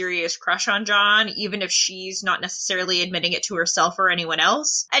pretty serious crush on John, even if she's not necessarily admitting it to herself or anyone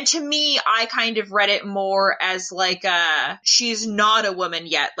else. And to me, I kind of read it more as, like, she's not a woman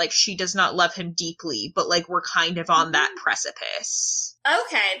yet. Like, she does not love him deeply, but, like, we're kind of on that precipice.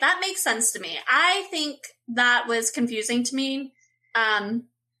 Okay, that makes sense to me. I think that was confusing to me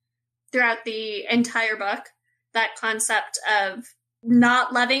throughout the entire book. That concept of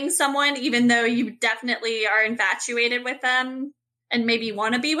not loving someone, even though you definitely are infatuated with them and maybe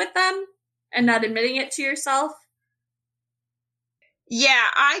want to be with them and not admitting it to yourself. Yeah,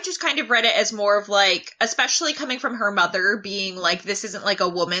 I just kind of read it as more of like, especially coming from her mother being like, this isn't like a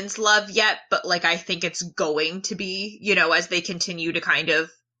woman's love yet, but like, I think it's going to be, you know, as they continue to kind of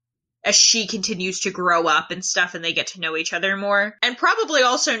as she continues to grow up and stuff and they get to know each other more. And probably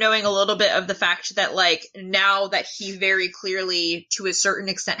also knowing a little bit of the fact that, like, now that he very clearly, to a certain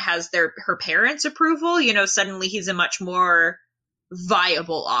extent, has her parents' approval, you know, suddenly he's a much more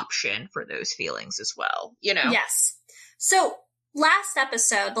viable option for those feelings as well, you know? Yes. So, last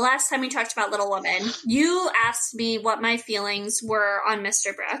episode, the last time we talked about Little Women, you asked me what my feelings were on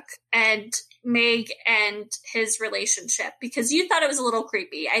Mr. Brooke and Meg and his relationship, because you thought it was a little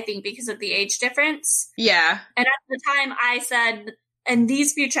creepy, I think, because of the age difference. Yeah. And at the time I said, in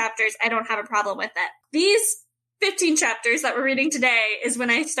these few chapters, I don't have a problem with it. These 15 chapters that we're reading today is when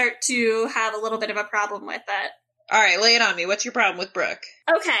I start to have a little bit of a problem with it. All right, lay it on me. What's your problem with Brooke?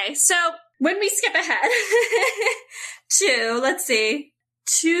 Okay, so when we skip ahead to, let's see,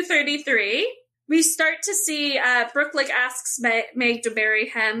 233, we start to see Brooke, like, asks Meg to marry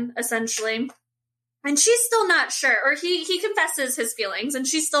him, essentially. And she's still not sure, or he confesses his feelings, and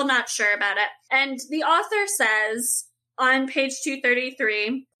she's still not sure about it. And the author says on page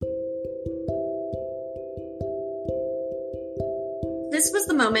 233, this was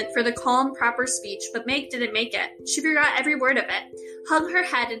the moment for the calm, proper speech, but Meg didn't make it. She forgot every word of it, hung her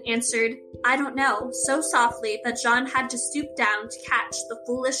head and answered, I don't know, so softly that John had to stoop down to catch the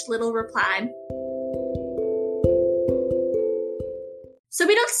foolish little reply. So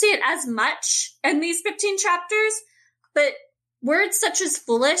we don't see it as much in these 15 chapters, but words such as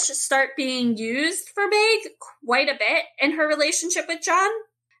foolish start being used for Meg quite a bit in her relationship with John.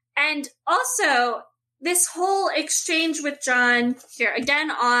 And also, this whole exchange with John here,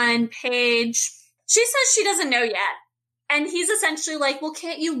 again on page, she says she doesn't know yet. And he's essentially like, well,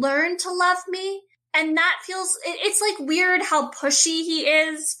 can't you learn to love me? And that feels, it's like weird how pushy he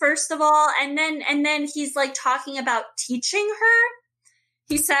is, first of all. And then he's like talking about teaching her.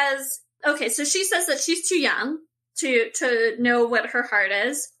 He says, okay, so she says that she's too young to know what her heart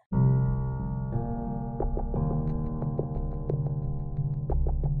is.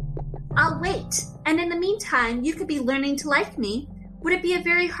 I'll wait. And in the meantime, you could be learning to like me. Would it be a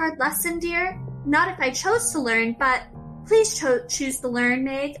very hard lesson, dear? Not if I chose to learn, but please choose to learn,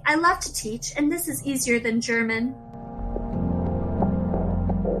 Meg. I love to teach, and this is easier than German.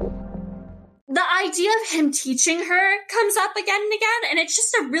 The idea of him teaching her comes up again and again, and it's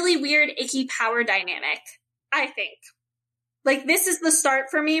just a really weird, icky power dynamic, I think. Like, this is the start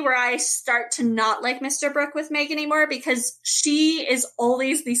for me where I start to not like Mr. Brooke with Meg anymore, because she is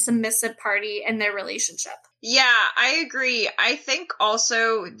always the submissive party in their relationship. Yeah, I agree. I think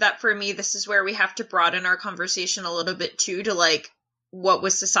also that for me, this is where we have to broaden our conversation a little bit too, to like what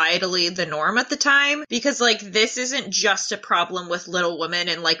was societally the norm at the time. Because like, this isn't just a problem with Little Women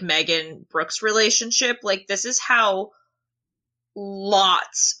and like Meg and Brooke's relationship. Like, this is how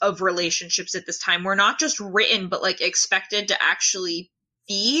lots of relationships at this time were not just written, but like expected to actually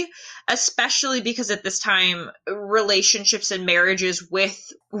be, especially because at this time, relationships and marriages with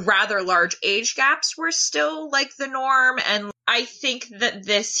rather large age gaps were still like the norm. And I think that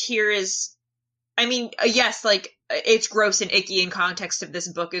this here is, I mean, yes, like, it's gross and icky in context of this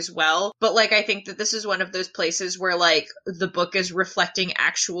book as well, but like, I think that this is one of those places where like the book is reflecting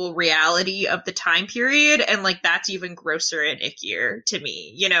actual reality of the time period, and like that's even grosser and ickier to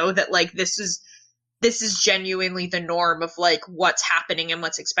me, you know, that like this is genuinely the norm of like what's happening and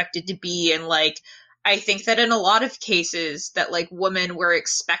what's expected to be. And like, I think that in a lot of cases that like women were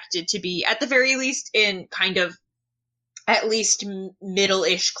expected to be, at the very least in kind of at least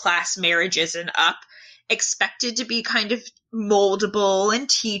middle-ish class marriages and up, expected to be kind of moldable and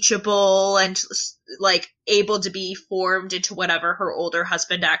teachable and like able to be formed into whatever her older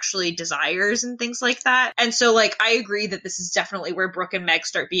husband actually desires and things like that. And so like, I agree that this is definitely where Brooke and Meg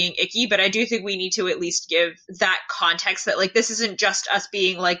start being icky, but I do think we need to at least give that context that like, this isn't just us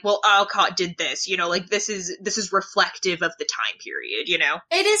being like, well, Alcott did this, you know, like this is reflective of the time period, you know?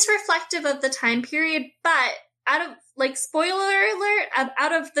 It is reflective of the time period, but out of, like, spoiler alert,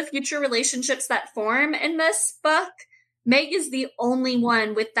 out of the future relationships that form in this book, Meg is the only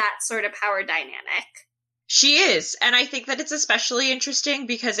one with that sort of power dynamic. She is, and I think that it's especially interesting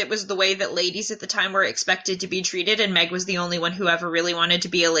because it was the way that ladies at the time were expected to be treated, and Meg was the only one who ever really wanted to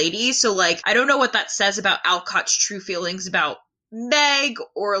be a lady. So, like, I don't know what that says about Alcott's true feelings about Meg,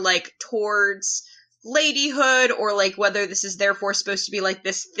 or, like, towards ladyhood, or, like, whether this is therefore supposed to be, like,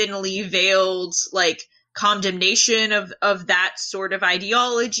 this thinly veiled, like, condemnation of that sort of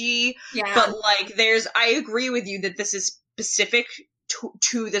ideology. Yeah. But like, I agree with you that this is specific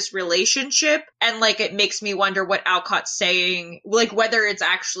to this relationship. And like, it makes me wonder what Alcott's saying, like whether it's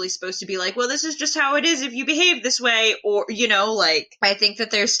actually supposed to be like, well, this is just how it is if you behave this way, or, you know, like, I think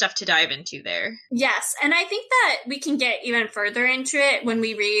that there's stuff to dive into there. Yes, and I think that we can get even further into it when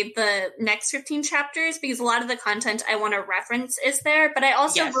we read the next 15 chapters, because a lot of the content I want to reference is there, but I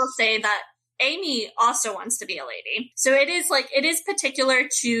also will say that Amy also wants to be a lady. So it is particular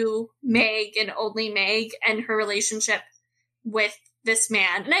to Meg and only Meg and her relationship with this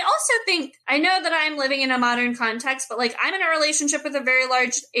man. And I also think, I know that I'm living in a modern context, but like, I'm in a relationship with a very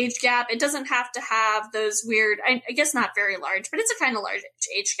large age gap. It doesn't have to have those weird, I guess not very large, but it's a kind of large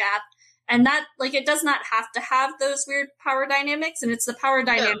age gap. And that, like, it does not have to have those weird power dynamics. And it's the power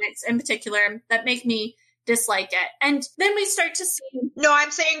dynamics in particular that make me dislike it. And then we start to see... No,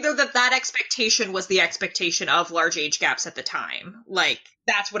 I'm saying, though, that expectation was the expectation of large age gaps at the time. Like,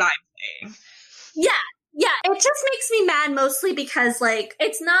 that's what I'm saying. Yeah, it just makes me mad mostly because, like,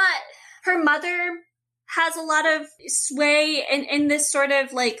 it's not... Her mother has a lot of sway in this sort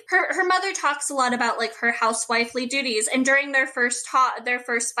of, like... Her mother talks a lot about, like, her housewifely duties. And during their first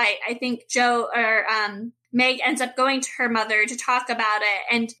fight, I think Meg ends up going to her mother to talk about it.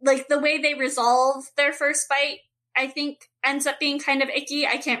 And, like, the way they resolve their first fight, I think, ends up being kind of icky.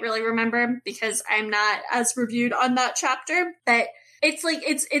 I can't really remember because I'm not as reviewed on that chapter. But it's, like,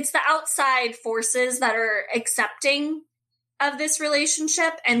 it's the outside forces that are accepting of this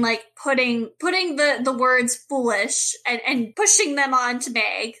relationship and, like, putting the words foolish and pushing them on to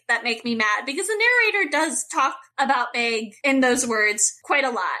Meg that make me mad. Because the narrator does talk about Meg in those words quite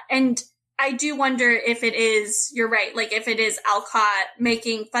a lot. And I do wonder if it is, you're right, like if it is Alcott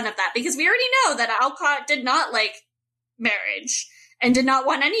making fun of that, because we already know that Alcott did not like marriage and did not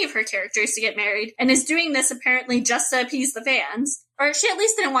want any of her characters to get married and is doing this apparently just to appease the fans. Or she at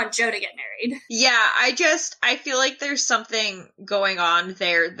least didn't want Joe to get married. Yeah, I feel like there's something going on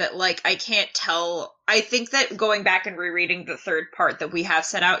there that, like, I can't tell. I think that going back and rereading the third part that we have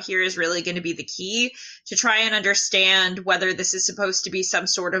set out here is really going to be the key to try and understand whether this is supposed to be some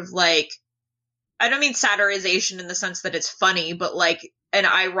sort of, like, I don't mean satirization in the sense that it's funny, but like an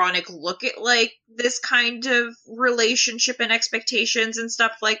ironic look at like this kind of relationship and expectations and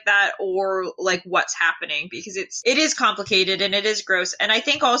stuff like that, or like what's happening, because it is complicated and it is gross. And I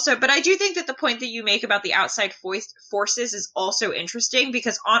think also, but I do think that the point that you make about the outside forces is also interesting,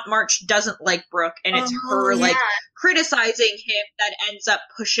 because Aunt March doesn't like Brooke, and it's her like criticizing him that ends up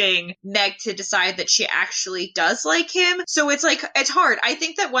pushing Meg to decide that she actually does like him. So it's like, it's hard. I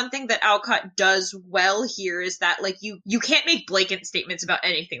think that one thing that Alcott does well here is that like you can't make blatant statements about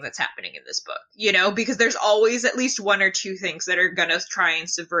anything that's happening in this book, you know, because there's always at least one or two things that are gonna try and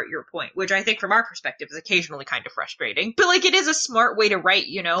subvert your point, which I think from our perspective is occasionally kind of frustrating. But like, it is a smart way to write,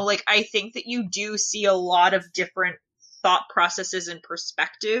 you know, like I think that you do see a lot of different thought processes and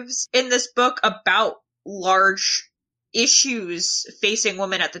perspectives in this book about large issues facing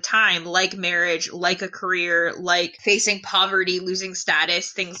women at the time, like marriage, like a career, like facing poverty, losing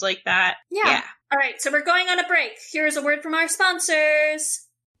status, things like that. Yeah. All right, so we're going on a break. Here's a word from our sponsors.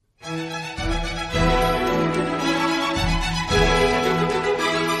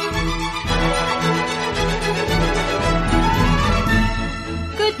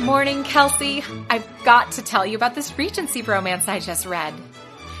 Good morning, Kelsey. I've got to tell you about this Regency romance I just read.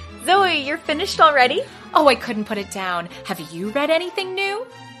 Zoe, you're finished already? Oh, I couldn't put it down. Have you read anything new?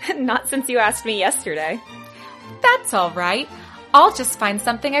 Not since you asked me yesterday. That's all right. I'll just find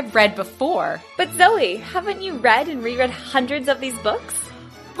something I've read before. But Zoe, haven't you read and reread hundreds of these books?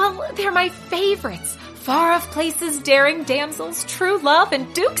 Well, they're my favorites. Far Off Places, Daring Damsels, True Love,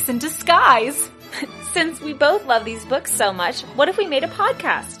 and Dukes in Disguise. Since we both love these books so much, what if we made a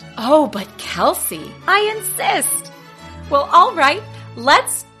podcast? Oh, but Kelsey, I insist. Well, all right.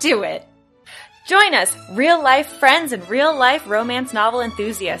 Let's do it. Join us, real-life friends and real-life romance novel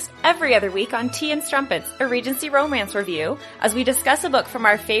enthusiasts, every other week on Tea and Strumpets, a Regency romance review, as we discuss a book from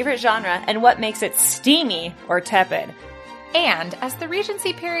our favorite genre and what makes it steamy or tepid. And as the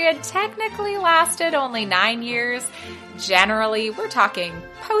Regency period technically lasted only 9 years, generally we're talking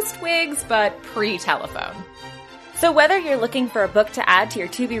post-wigs but pre-telephone. So whether you're looking for a book to add to your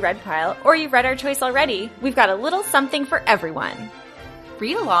to-be-read pile or you've read our choice already, we've got a little something for everyone.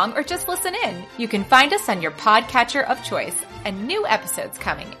 Read along or just listen in. You can find us on your podcatcher of choice, and new episodes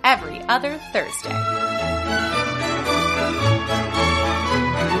coming every other Thursday.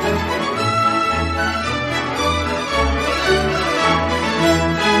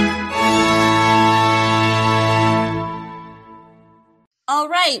 All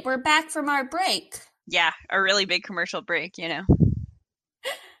right, we're back from our break. Yeah, a really big commercial break, you know.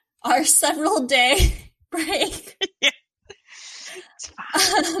 Our several day break. Yeah. It's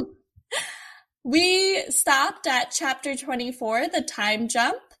fine. We stopped at chapter 24, the time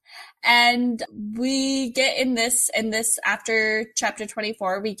jump, and we get in this after chapter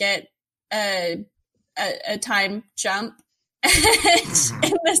 24, we get a time jump. And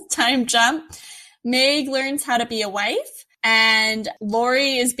in this time jump, Meg learns how to be a wife, and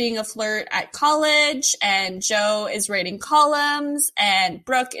Lori is being a flirt at college, and Joe is writing columns, and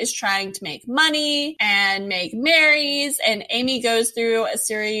Brooke is trying to make money, and Meg marries, and Amy goes through a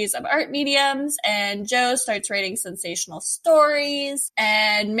series of art mediums, and Joe starts writing sensational stories,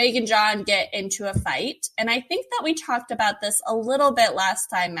 and Meg and John get into a fight. And I think that we talked about this a little bit last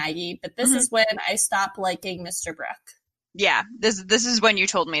time, Maggie, but this is when I stopped liking Mr. Brooke. Yeah, this is when you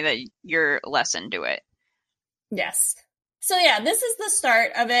told me that you're less into it. Yes. So yeah, this is the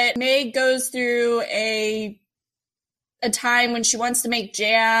start of it. Meg goes through a time when she wants to make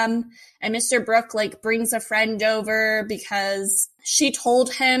jam, and Mr. Brooke brings a friend over because she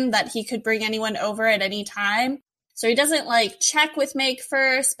told him that he could bring anyone over at any time. So he doesn't check with Meg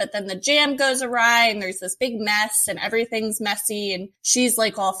first, but then the jam goes awry and there's this big mess and everything's messy, and she's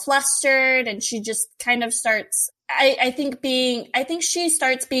all flustered, and she just kind of starts I think she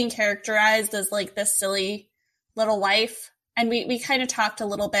starts being characterized as this silly little wife. And we kind of talked a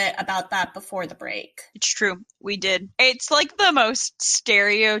little bit about that before the break. It's true. We did. It's the most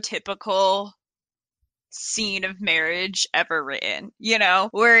stereotypical scene of marriage ever written,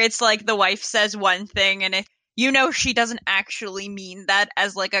 where it's the wife says one thing, and if she doesn't actually mean that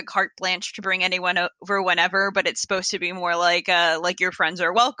as a carte blanche to bring anyone over whenever, but it's supposed to be more your friends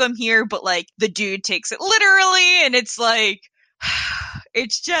are welcome here, but the dude takes it literally, and it's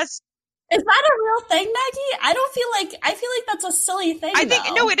it's just. Is that a real thing, Maggie? I feel like that's a silly thing. I think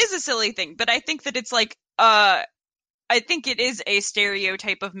no, it is a silly thing, but I think that it's I think it is a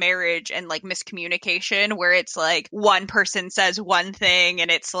stereotype of marriage and miscommunication where it's one person says one thing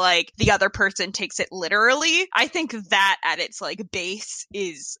and it's the other person takes it literally. I think that at its base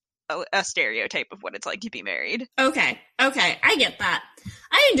is a stereotype of what it's like to be married. Okay, I get that.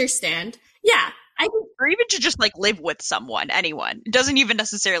 I understand. Yeah. Or even to just live with someone, anyone. It doesn't even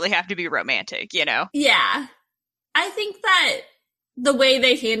necessarily have to be romantic, Yeah. I think that the way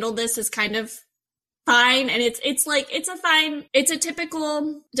they handle this is kind of fine, and it's a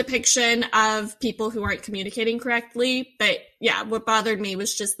typical depiction of people who aren't communicating correctly. But yeah, what bothered me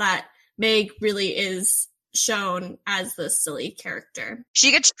was just that Meg really is shown as the silly character. She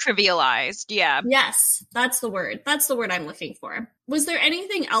gets trivialized, yeah. Yes, that's the word. That's the word I'm looking for. Was there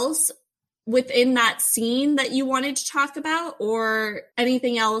anything else within that scene that you wanted to talk about, or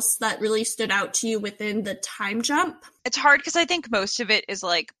anything else that really stood out to you within the time jump? It's hard because I think most of it is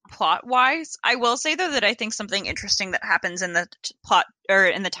plot wise. I will say though that I think something interesting that happens in the plot or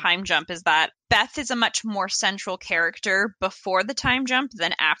in the time jump is that Beth is a much more central character before the time jump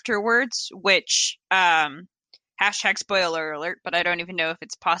than afterwards, which hashtag spoiler alert, but I don't even know if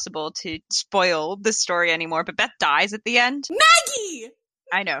it's possible to spoil the story anymore. But Beth dies at the end. Maggie!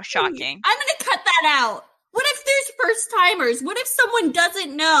 I know, shocking. I'm gonna cut that out. What if there's first timers? What if someone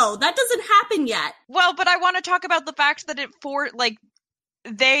doesn't know? That doesn't happen yet. Well, but I want to talk about the fact that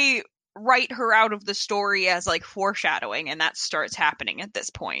they write her out of the story as foreshadowing, and that starts happening at this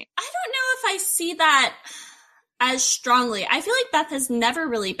point. I don't know if I see that as strongly. I feel like Beth has never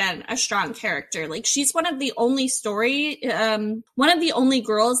really been a strong character. She's one of the only one of the only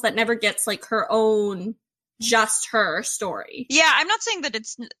girls that never gets her own just her story. Yeah, I'm not saying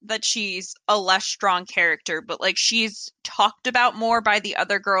that she's a less strong character, but she's talked about more by the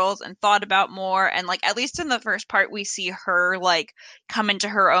other girls and thought about more, and at least in the first part we see her come into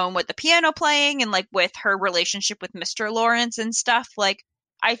her own with the piano playing and with her relationship with Mr. Lawrence and stuff.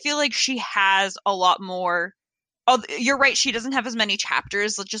 I feel like she has a lot more. Oh, you're right, she doesn't have as many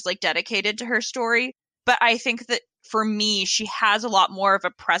chapters just dedicated to her story, but I think that for me she has a lot more of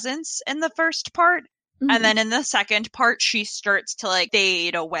a presence in the first part. And then in the second part, she starts to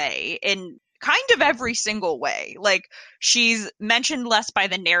fade away in kind of every single way. She's mentioned less by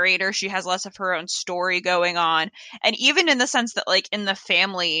the narrator. She has less of her own story going on. And even in the sense that in the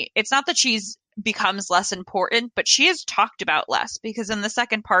family, it's not that she's becomes less important, but she is talked about less, because in the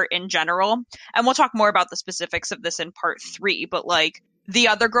second part in general, and we'll talk more about the specifics of this in part 3, but the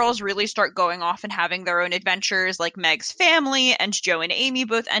other girls really start going off and having their own adventures, Meg's family and Joe and Amy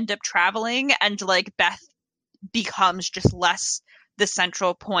both end up traveling, and Beth becomes just less the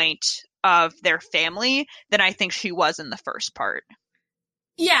central point of their family than I think she was in the first part.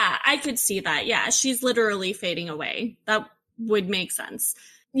 Yeah, I could see that. Yeah, she's literally fading away. That would make sense.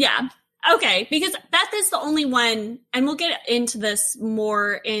 Yeah, Okay, because Beth is the only one, and we'll get into this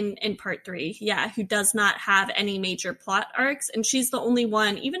more in part 3, who does not have any major plot arcs, and she's the only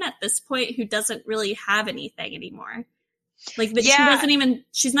one, even at this point, who doesn't really have anything anymore. Like,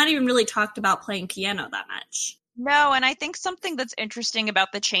 she's not even really talked about playing piano that much. No, and I think something that's interesting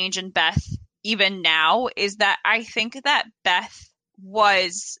about the change in Beth, even now, is that I think that Beth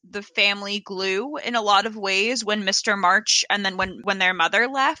was the family glue in a lot of ways when Mr. March and then when their mother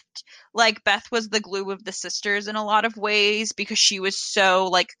left. Like, Beth was the glue of the sisters in a lot of ways because she was so,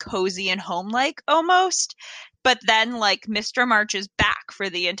 like, cozy and home-like almost. But then, like, Mr. March is back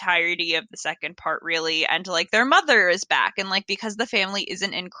for the entirety of the second part, really, and, like, their mother is back. And, like, because the family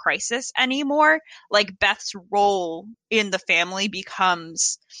isn't in crisis anymore, like, Beth's role in the family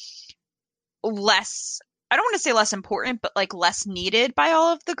becomes less, I don't want to say less important, but, like, less needed by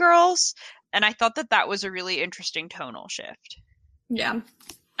all of the girls. And I thought that was a really interesting tonal shift. Yeah,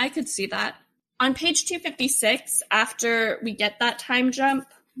 I could see that. On page 256, after we get that time jump,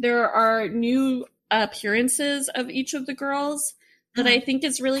 there are new appearances of each of the girls that I think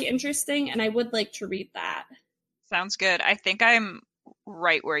is really interesting, and I would like to read that. Sounds good. I think I'm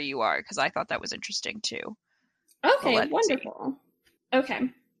right where you are, because I thought that was interesting too. Okay, wonderful. Okay,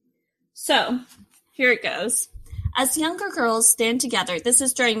 so here it goes. As younger girls stand together, this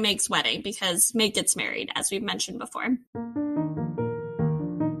is during Meg's wedding, because Meg gets married, as we've mentioned before.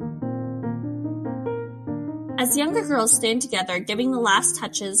 As younger girls stand together, giving the last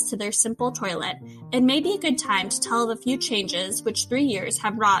touches to their simple toilet, it may be a good time to tell of a few changes which 3 years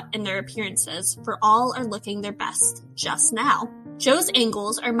have wrought in their appearances, for all are looking their best just now. Jo's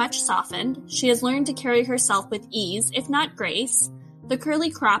angles are much softened. She has learned to carry herself with ease, if not grace. The curly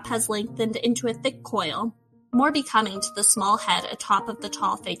crop has lengthened into a thick coil, more becoming to the small head atop of the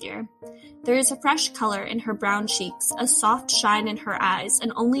tall figure. There is a fresh color in her brown cheeks, a soft shine in her eyes,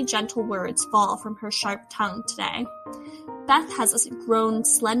 and only gentle words fall from her sharp tongue today. Beth has grown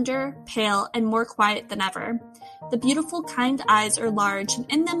slender, pale, and more quiet than ever. The beautiful, kind eyes are large, and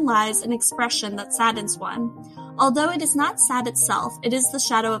in them lies an expression that saddens one. Although it is not sad itself, it is the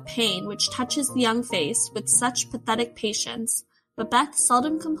shadow of pain which touches the young face with such pathetic patience. But Beth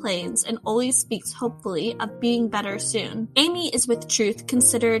seldom complains and always speaks hopefully of being better soon. Amy is with truth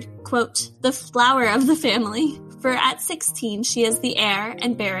considered, quote, the flower of the family, for at 16 she has the air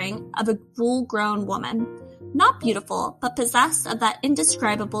and bearing of a full-grown woman. Not beautiful, but possessed of that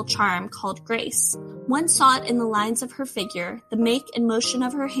indescribable charm called grace. One saw it in the lines of her figure, the make and motion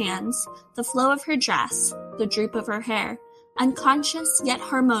of her hands, the flow of her dress, the droop of her hair. Unconscious yet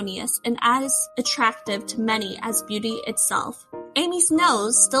harmonious, and as attractive to many as beauty itself. Amy's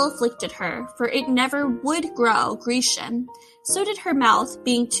nose still afflicted her, for it never would grow Grecian. So did her mouth,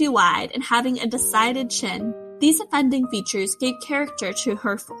 being too wide and having a decided chin. These offending features gave character to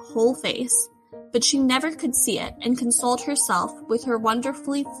her whole face, but she never could see it, and consoled herself with her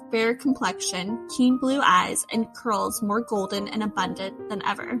wonderfully fair complexion, keen blue eyes, and curls more golden and abundant than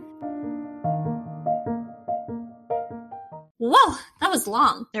ever. Whoa, that was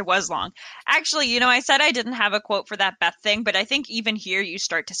long. It was long. Actually, I said I didn't have a quote for that Beth thing, but I think even here you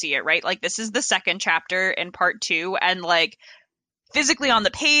start to see it, right? Like, this is the second chapter in part 2, and, like, physically on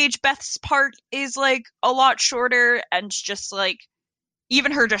the page, Beth's part is, like, a lot shorter, and just, like,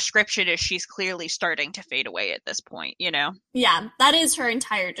 even her description is she's clearly starting to fade away at this point, Yeah, that is her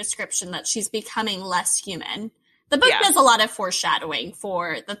entire description, that she's becoming less human. The book does a lot of foreshadowing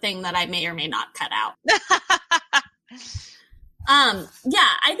for the thing that I may or may not cut out.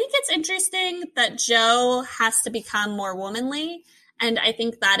 I think it's interesting that Jo has to become more womanly, and I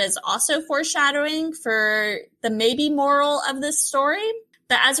think that is also foreshadowing for the maybe moral of this story.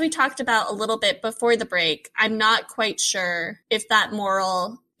 But as we talked about a little bit before the break, I'm not quite sure if that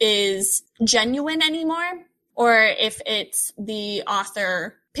moral is genuine anymore, or if it's the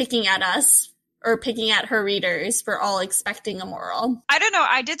author picking at us or picking at her readers for all expecting a moral. I don't know.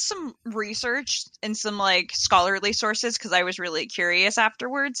 I did some research in some, like, scholarly sources because I was really curious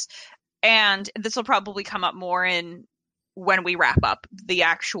afterwards. And this will probably come up more in when we wrap up the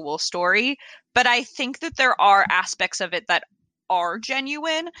actual story. But I think that there are aspects of it that are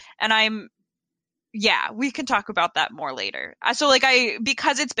genuine. And we can talk about that more later. So, like,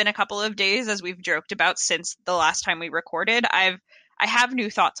 because it's been a couple of days, as we've joked about since the last time we recorded, I have new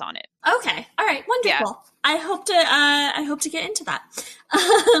thoughts on it. Okay. All right. Wonderful. Yeah. I hope to get into that.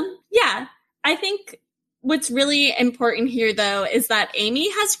 I think what's really important here, though, is that Amy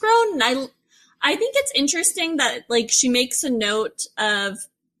has grown. And I think it's interesting that, like, she makes a note of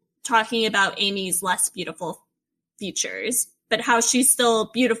talking about Amy's less beautiful features, but how she's still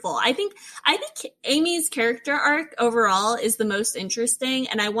beautiful. I think Amy's character arc overall is the most interesting,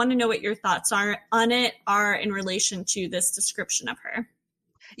 and I want to know what your thoughts are in relation to this description of her.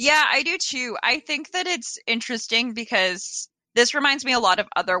 Yeah, I do too. I think that it's interesting because this reminds me a lot of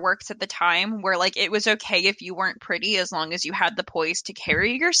other works at the time where like it was okay if you weren't pretty as long as you had the poise to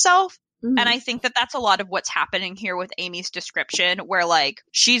carry yourself. Mm-hmm. And I think that that's a lot of what's happening here with Amy's description, where like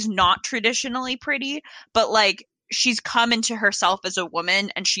she's not traditionally pretty, but like she's come into herself as a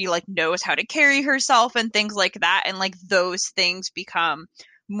woman and she like knows how to carry herself and things like that. And like those things become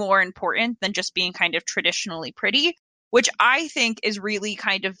more important than just being kind of traditionally pretty, which I think is really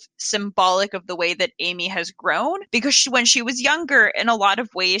kind of symbolic of the way that Amy has grown, because when she was younger, in a lot of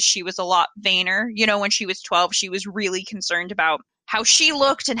ways, she was a lot vainer. You know, when she was 12, she was really concerned about how she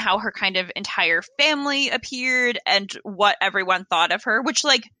looked and how her kind of entire family appeared and what everyone thought of her, which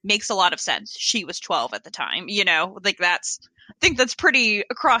like makes a lot of sense. She was 12 at the time, you know, like I think that's pretty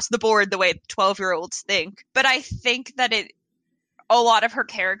across the board the way 12-year-olds think. But I think that a lot of her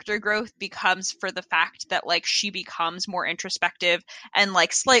character growth becomes for the fact that like she becomes more introspective and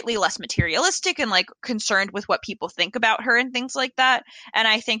like slightly less materialistic and like concerned with what people think about her and things like that. And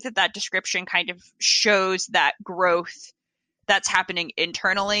I think that description kind of shows that growth that's happening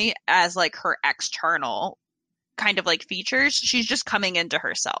internally as like her external kind of like features. She's just coming into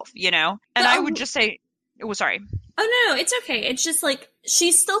herself, you know? And I would just say, oh, sorry. Oh, no, it's okay. It's just like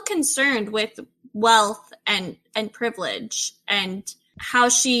she's still concerned with wealth and privilege and how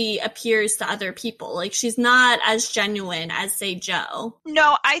she appears to other people. Like she's not as genuine as, say, Jo.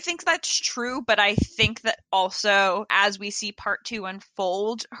 No, I think that's true, but I think that also as we see part 2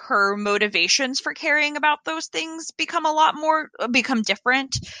 unfold, her motivations for caring about those things become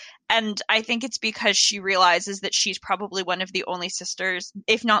different. And I think it's because she realizes that she's probably one of the only sisters,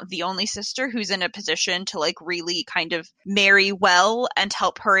 if not the only sister, who's in a position to like really kind of marry well and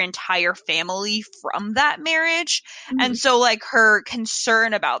help her entire family from that marriage. Mm-hmm. And so like her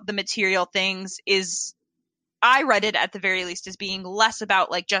concern about the material things is, I read it at the very least as being less about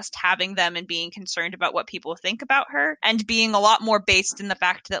like just having them and being concerned about what people think about her, and being a lot more based in the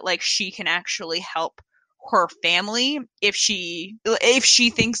fact that like she can actually help her family if she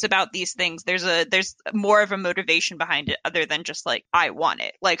thinks about these things. There's more of a motivation behind it other than just like I want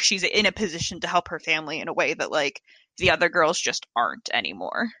it. Like she's in a position to help her family in a way that like the other girls just aren't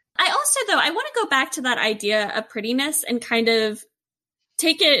anymore. I also though I want to go back to that idea of prettiness and kind of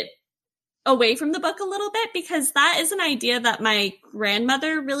take it away from the book a little bit, because that is an idea that my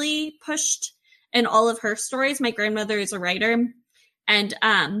grandmother really pushed in all of her stories. My grandmother is a writer, and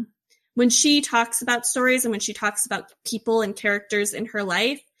when she talks about stories and when she talks about people and characters in her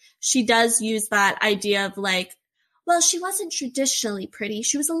life, she does use that idea of like, well, she wasn't traditionally pretty.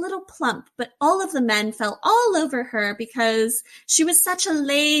 She was a little plump, but all of the men fell all over her because she was such a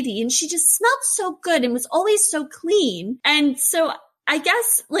lady and she just smelled so good and was always so clean. And so I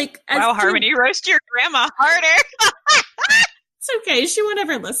guess like... Wow, Harmony, roast your grandma harder. It's okay. She won't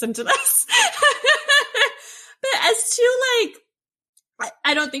ever listen to this. But as to like...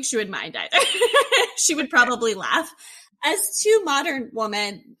 I don't think she would mind either. She would probably laugh. As to Modern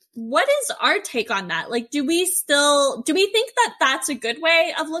Woman, what is our take on that? Like, do we think that that's a good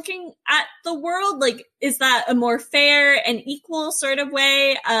way of looking at the world? Like, is that a more fair and equal sort of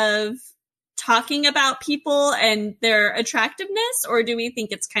way of talking about people and their attractiveness? Or do we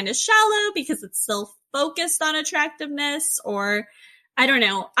think it's kind of shallow because it's still focused on attractiveness? Or I don't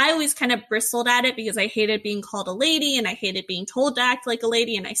know. I always kind of bristled at it because I hated being called a lady and I hated being told to act like a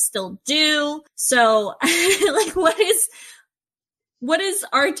lady, and I still do. So like what is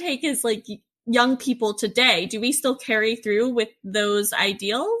our take as like young people today? Do we still carry through with those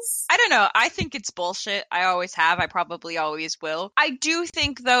ideals? I don't know. I think it's bullshit. I always have. I probably always will. I do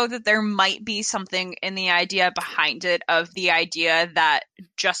think, though, that there might be something in the idea behind it, of the idea that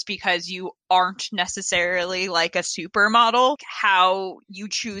just because you aren't necessarily like a supermodel, how you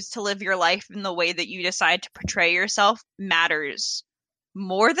choose to live your life and the way that you decide to portray yourself matters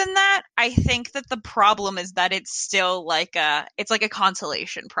more than that. I think that the problem is that it's still like a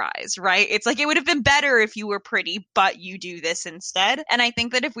consolation prize, right? It's like, it would have been better if you were pretty, but you do this instead. And I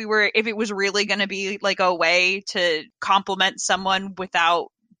think that if it was really going to be like a way to compliment someone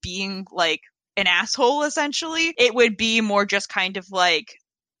without being like an asshole, essentially, it would be more just kind of like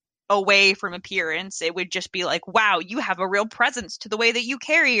away from appearance. It would just be like, wow, you have a real presence to the way that you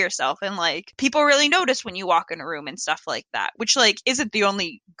carry yourself, and like people really notice when you walk in a room and stuff like that, which like isn't the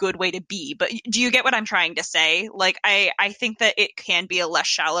only good way to be. But do you get what I'm trying to say? Like I think that it can be a less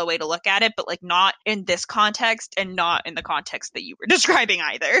shallow way to look at it, but like not in this context and not in the context that you were describing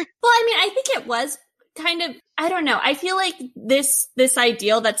either. Well, I mean, I think it was kind of, I don't know. I feel like this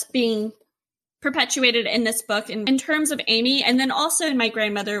ideal that's being perpetuated in this book in terms of Amy, and then also in My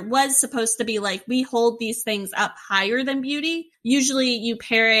Grandmother, was supposed to be like, we hold these things up higher than beauty. Usually you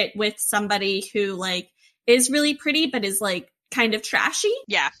pair it with somebody who like is really pretty but is like kind of trashy.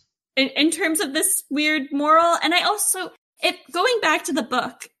 Yeah. In terms of this weird moral. And I also, going back to the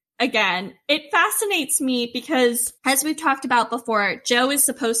book again, it fascinates me because, as we've talked about before, Jo is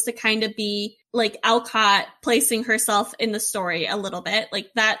supposed to kind of be like Alcott placing herself in the story a little bit. Like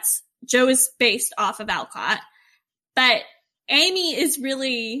Jo is based off of Alcott, but Amy is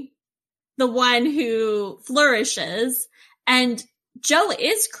really the one who flourishes, and Jo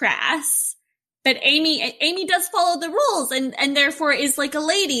is crass, but Amy does follow the rules and therefore is like a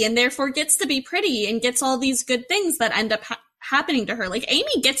lady and therefore gets to be pretty and gets all these good things that end up happening to her. Like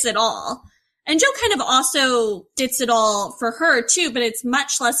Amy gets it all, and Jo kind of also gets it all for her too, but it's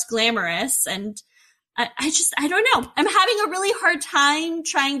much less glamorous. And I don't know. I'm having a really hard time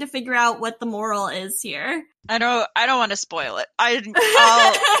trying to figure out what the moral is here. I don't want to spoil it.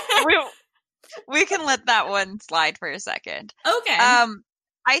 We can let that one slide for a second. Okay.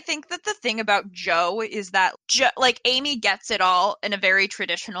 I think that the thing about Jo is that like Amy gets it all in a very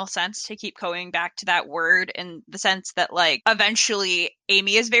traditional sense, to keep going back to that word, in the sense that like eventually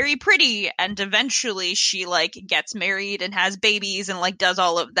Amy is very pretty and eventually she like gets married and has babies and like does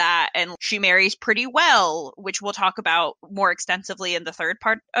all of that, and she marries pretty well, which we'll talk about more extensively in the third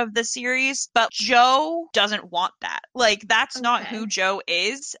part of the series. But Jo doesn't want that. Like that's not who Jo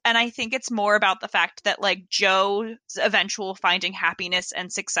is. And I think it's more about the fact that like Jo's eventual finding happiness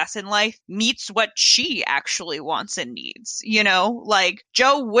and success in life meets what she actually wants and needs. You know, like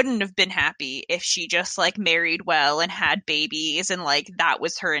Jo wouldn't have been happy if she just like married well and had babies and like that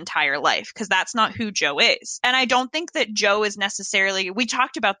was her entire life, because that's not who Jo is. And I don't think that Jo is necessarily, we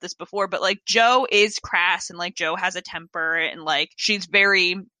talked about this before, but like Jo is crass and like Jo has a temper and like she's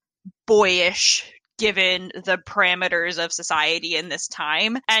very boyish given the parameters of society in this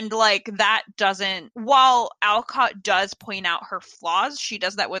time. And like that doesn't, while Alcott does point out her flaws, she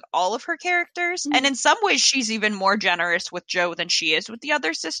does that with all of her characters. Mm-hmm. And in some ways she's even more generous with Jo than she is with the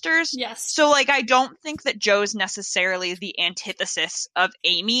other sisters. Yes. So like I don't think that Jo's necessarily the antithesis of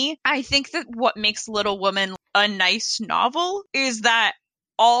Amy. I think that what makes Little Women a nice novel is that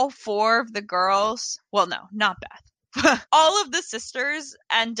all four of the girls, well no, not Beth, all of the sisters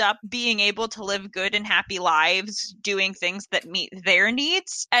end up being able to live good and happy lives doing things that meet their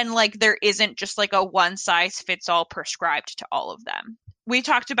needs. And like there isn't just like a one size fits all prescribed to all of them. We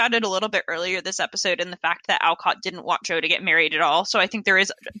talked about it a little bit earlier this episode, in the fact that Alcott didn't want Jo to get married at all. So I think there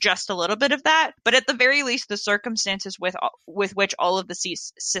is just a little bit of that. But at the very least, the circumstances with which all of the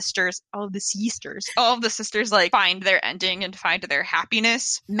sisters like find their ending and find their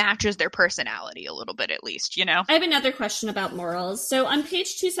happiness matches their personality a little bit, at least, you know? I have another question about morals. So on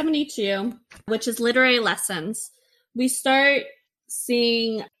page 272, which is literary lessons, we start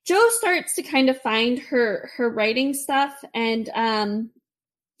seeing Jo starts to kind of find her writing stuff, and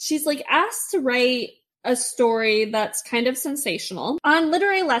she's like asked to write a story that's kind of sensational. On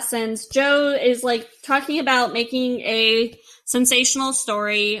literary lessons, Jo is like talking about making a sensational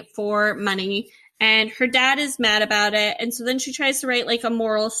story for money, and her dad is mad about it, and so then she tries to write like a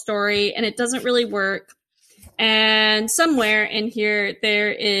moral story, and it doesn't really work. And somewhere in here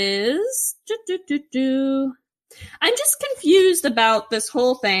there is I'm just confused about this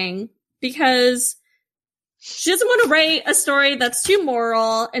whole thing, because she doesn't want to write a story that's too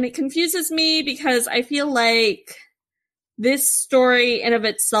moral, and it confuses me because I feel like this story in of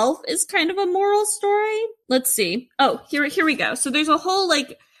itself is kind of a moral story. Let's see. Oh, here we go. So there's a whole,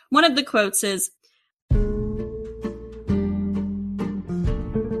 like, one of the quotes is,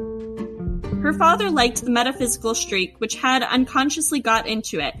 her father liked the metaphysical streak, which had unconsciously got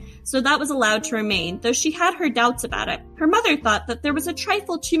into it, so that was allowed to remain, though she had her doubts about it. Her mother thought that there was a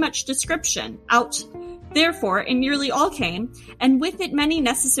trifle too much description out. Therefore, it nearly all came, and with it many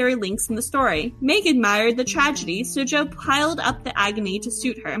necessary links in the story. Meg admired the tragedy, so Jo piled up the agony to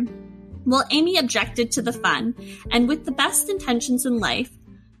suit her, while Amy objected to the fun, and with the best intentions in life,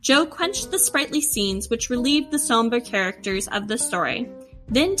 Jo quenched the sprightly scenes which relieved the somber characters of the story.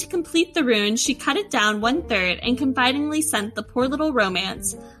 Then, to complete the ruin, she cut it down 1/3 and confidingly sent the poor little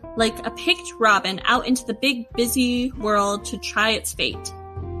romance, like a picked robin, out into the big, busy world to try its fate.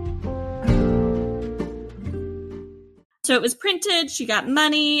 So it was printed, she got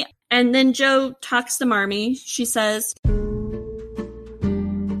money, and then Jo talks to Marmee. She says,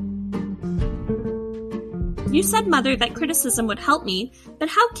 "You said, Mother, that criticism would help me, but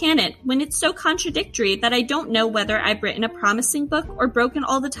how can it, when it's so contradictory that I don't know whether I've written a promising book or broken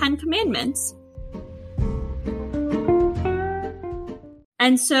all the 10 commandments?"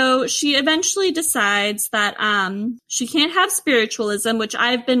 And so she eventually decides that she can't have spiritualism, which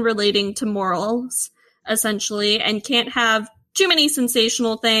I've been relating to morals, essentially, and can't have too many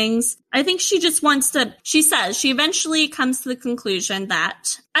sensational things. I think she just wants to, she eventually comes to the conclusion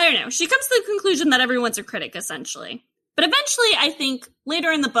that, she comes to the conclusion that everyone's a critic, essentially. But eventually, I think,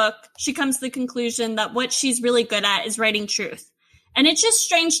 later in the book, she comes to the conclusion that what she's really good at is writing truth. And it's just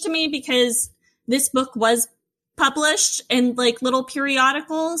strange to me because this book was published in, like, little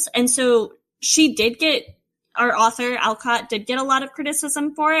periodicals, and so our author, Alcott, did get a lot of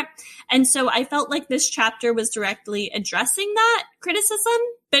criticism for it. And so I felt like this chapter was directly addressing that criticism,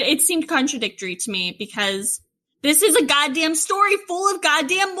 but it seemed contradictory to me because this is a goddamn story full of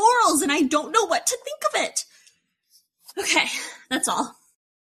goddamn morals, and I don't know what to think of it. Okay, that's all.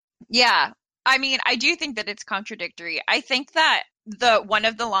 Yeah, I mean, I do think that it's contradictory. I think that one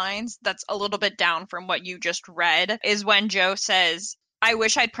of the lines that's a little bit down from what you just read is when Jo says, I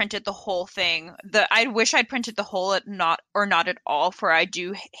wish I'd printed the whole thing. I wish I'd printed the whole not at all, for I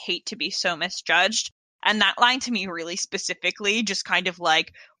do hate to be so misjudged. And that line to me really specifically just kind of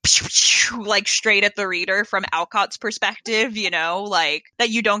like straight at the reader from Alcott's perspective, like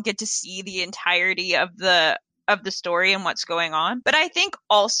that you don't get to see the entirety of the story and what's going on. But I think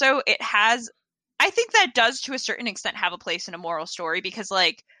also I think that does to a certain extent have a place in a moral story because,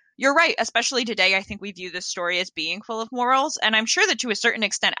 like, you're right, especially today, I think we view this story as being full of morals. And I'm sure that to a certain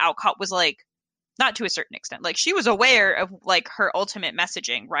extent, Alcott was like, not to a certain extent, like she was aware of like her ultimate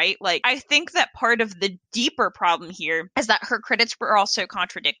messaging, right? Like, I think that part of the deeper problem here is that her critics were also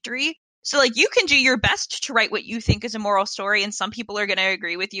contradictory. So like you can do your best to write what you think is a moral story, and some people are going to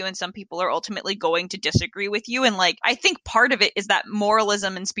agree with you and some people are ultimately going to disagree with you. And like, I think part of it is that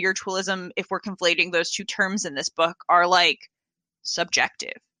moralism and spiritualism, if we're conflating those two terms in this book, are like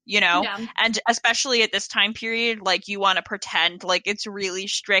subjective. Yeah. And especially at this time period, like you want to pretend like it's really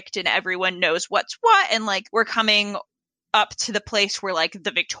strict and everyone knows what's what. And like we're coming up to the place where like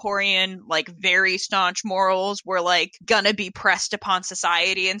the Victorian, like very staunch morals were like gonna be pressed upon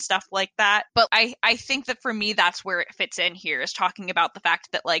society and stuff like that. But I think that for me, that's where it fits in here, is talking about the fact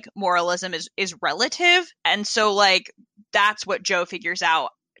that like moralism is relative. And so like that's what Jo figures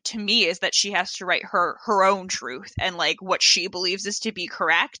out to me, is that she has to write her own truth and like what she believes is to be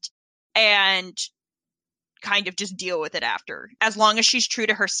correct and kind of just deal with it after. As long as she's true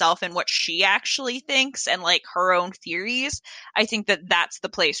to herself and what she actually thinks and like her own theories, I think that that's the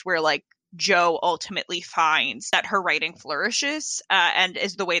place where like Jo ultimately finds that her writing flourishes and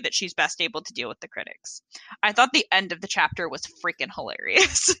is the way that she's best able to deal with the critics. I thought the end of the chapter was freaking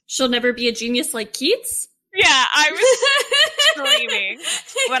hilarious. She'll never be a genius like Keats? Yeah, I was screaming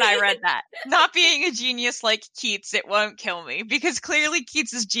when I read that. Not being a genius like Keats, it won't kill me, because clearly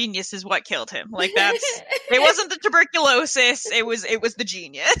Keats's genius is what killed him. Like it wasn't the tuberculosis, it was the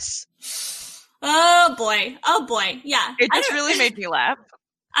genius. Oh boy. Yeah. It just really made me laugh.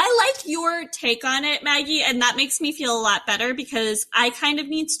 I like your take on it, Maggie, and that makes me feel a lot better because I kind of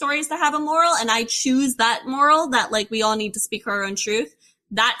need stories that have a moral, and I choose that moral that like we all need to speak our own truth.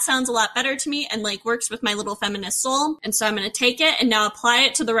 That sounds a lot better to me and like works with my little feminist soul. And so I'm going to take it and now apply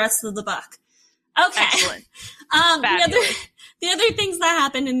it to the rest of the book. Okay. Excellent. The other things that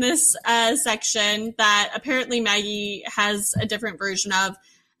happen in this section that apparently Maggie has a different version of.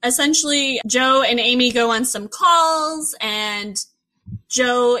 Essentially, Jo and Amy go on some calls and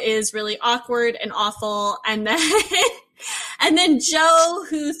Jo is really awkward and awful. And then Jo,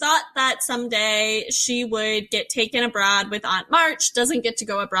 who thought that someday she would get taken abroad with Aunt March, doesn't get to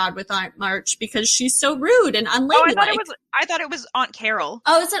go abroad with Aunt March because she's so rude and unladylike. Oh, I thought it was Aunt Carol.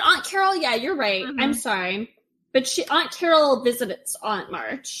 Oh, is it Aunt Carol? Yeah, you're right. Mm-hmm. I'm sorry. But Aunt Carol visits Aunt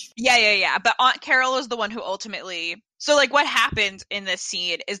March. Yeah. But Aunt Carol is the one who ultimately... So, like, what happens in this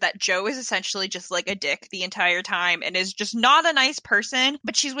scene is that Jo is essentially just, like, a dick the entire time and is just not a nice person,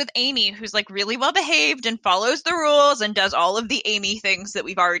 but she's with Amy, who's, like, really well-behaved and follows the rules and does all of the Amy things that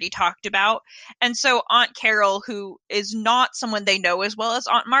we've already talked about. And so Aunt Carol, who is not someone they know as well as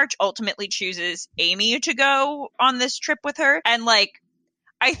Aunt March, ultimately chooses Amy to go on this trip with her. And, like,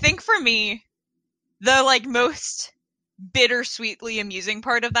 I think for me, the, like, most bittersweetly amusing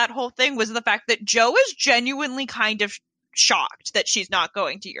part of that whole thing was the fact that Jo is genuinely kind of shocked that she's not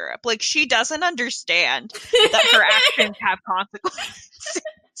going to Europe. Like, she doesn't understand that her actions have consequences.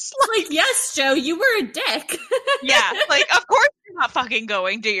 Like, yes, Jo, you were a dick. Yeah, like, of course you're not fucking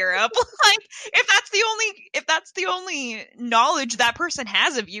going to Europe. Like, if that's the only knowledge that person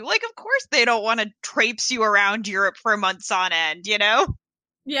has of you, like, of course they don't want to traipse you around Europe for months on end, you know?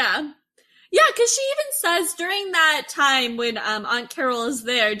 Yeah. Yeah, because she even says during that time when Aunt Carol is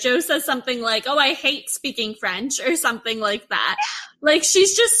there, Jo says something like, oh, I hate speaking French, or something like that. Like,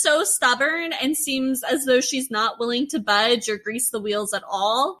 she's just so stubborn and seems as though she's not willing to budge or grease the wheels at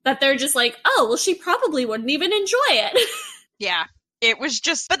all, that they're just like, oh, well, she probably wouldn't even enjoy it. Yeah. It was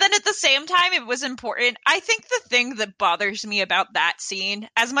just, but then at the same time, it was important. I think the thing that bothers me about that scene,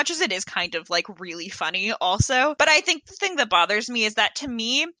 as much as it is kind of like really funny also, but I think the thing that bothers me is that to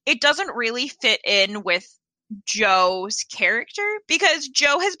me, it doesn't really fit in with Jo's character, because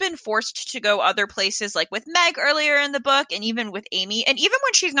Jo has been forced to go other places, like with Meg earlier in the book, and even with Amy. And even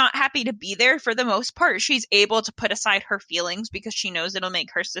when she's not happy to be there, for the most part, she's able to put aside her feelings because she knows it'll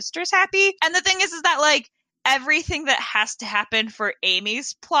make her sisters happy. And the thing is that like, everything that has to happen for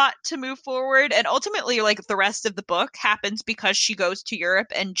Amy's plot to move forward, and ultimately like the rest of the book, happens because she goes to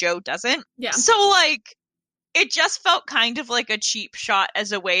Europe and Jo doesn't. Yeah. So like, it just felt kind of like a cheap shot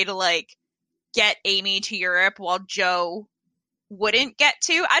as a way to like get Amy to Europe while Jo wouldn't get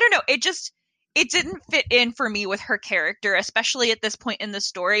to. I don't know. It didn't fit in for me with her character, especially at this point in the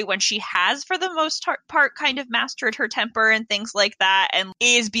story when she has, for the most part, kind of mastered her temper and things like that, and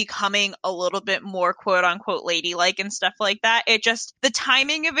is becoming a little bit more quote unquote ladylike and stuff like that. It just, the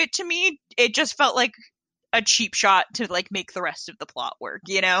timing of it to me, it just felt like a cheap shot to like make the rest of the plot work,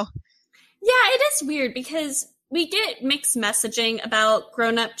 you know? Yeah, it is weird because we get mixed messaging about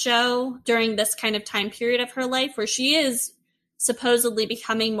grown-up Jo during this kind of time period of her life where she is supposedly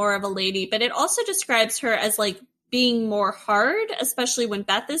becoming more of a lady, but it also describes her as like being more hard, especially when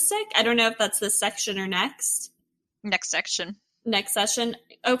Beth is sick. I don't know if that's this section or next. Next section. Next session.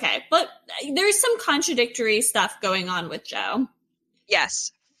 Okay, but there's some contradictory stuff going on with Jo.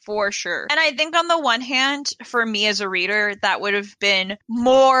 Yes, for sure. And I think on the one hand, for me as a reader, that would have been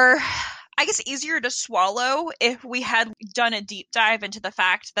more, I guess, easier to swallow if we had done a deep dive into the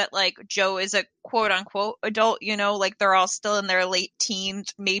fact that like Jo is a quote unquote adult, you know, like they're all still in their late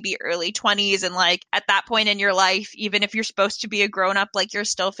teens, maybe early 20s. And like at that point in your life, even if you're supposed to be a grown up, like you're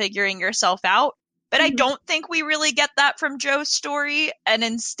still figuring yourself out. But I don't think we really get that from Jo's story. And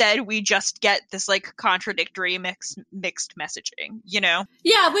instead we just get this like contradictory mixed messaging, you know?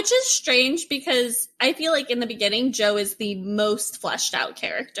 Yeah, which is strange because I feel like in the beginning, Jo is the most fleshed out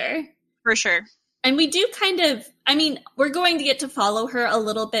character. For sure. And we do kind of, I mean, we're going to get to follow her a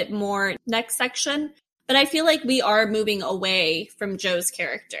little bit more next section, but I feel like we are moving away from Jo's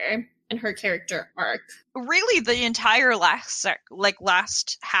character and her character arc. Really, the entire last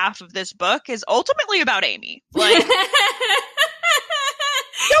half of this book is ultimately about Amy. Like,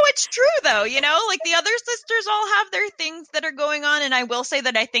 no, it's true though, you know, like the other sisters all have their things that are going on. And I will say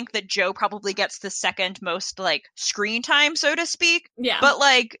that I think that Jo probably gets the second most like screen time, so to speak. Yeah. But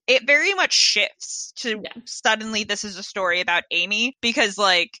like it very much shifts to suddenly this is a story about Amy because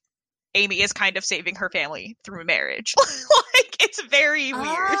like Amy is kind of saving her family through marriage. Like it's very weird.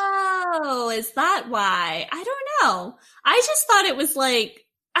 Oh, is that why? I don't know. I just thought it was like,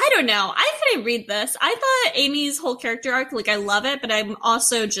 I don't know. I couldn't read this. I thought Amy's whole character arc, like I love it, but I'm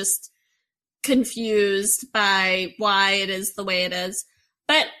also just confused by why it is the way it is.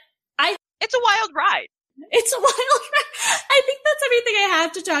 But it's a wild ride. It's a wild ride. I think that's everything I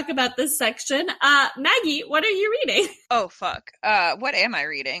have to talk about this section. Maggie, what are you reading? Oh, fuck. What am I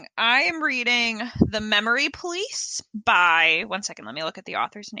reading? I am reading The Memory Police by, one second, let me look at the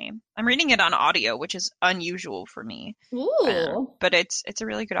author's name. I'm reading it on audio, which is unusual for me. Ooh. But it's a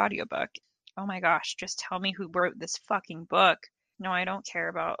really good audiobook. Oh my gosh, just tell me who wrote this fucking book. No, I don't care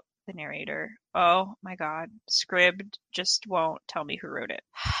about the narrator. Oh my god. Scribd just won't tell me who wrote it.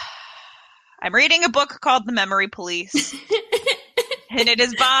 I'm reading a book called The Memory Police. And it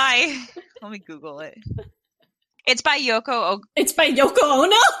is by... Let me Google it. It's by Yoko It's by Yoko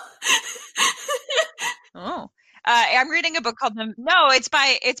Ono? Oh. I'm reading a book called No, it's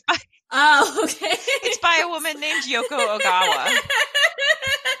by Oh, okay. It's by a woman named Yoko Ogawa. I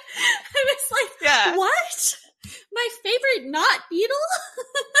was like, Yeah. What? My favorite not Beetle?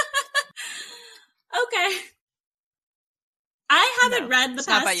 Okay. I haven't read the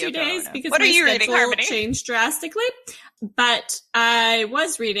past 2 days because my schedule changed drastically. But I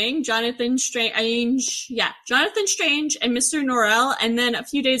was reading Jonathan Strange. Yeah, Jonathan Strange and Mr. Norrell. And then a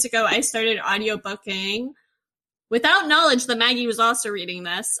few days ago, I started audiobooking without knowledge that Maggie was also reading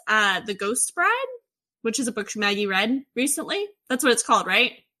this. The Ghost Bride, which is a book Maggie read recently. That's what it's called,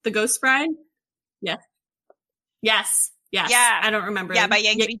 right? The Ghost Bride? Yeah. Yes. Yeah. I don't remember. Yeah, by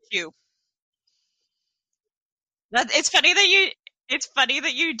Yang Chu. It's funny that It's funny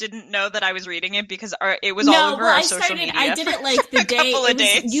that you didn't know that I was reading it because it was all over our social media. I did it like the day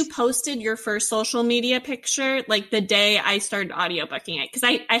days. You posted your first social media picture like the day I started audiobooking it because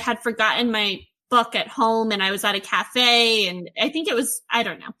I had forgotten my book at home and I was at a cafe and I think it was, I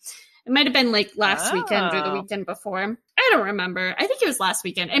don't know. It might have been like last weekend or the weekend before. I don't remember. I think it was last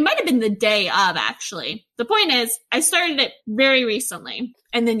weekend. It might have been the day of, actually. The point is, I started it very recently,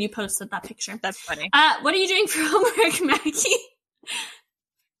 and then you posted that picture. That's funny. What are you doing for homework, Maggie?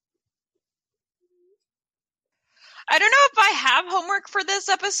 I don't know if I have homework for this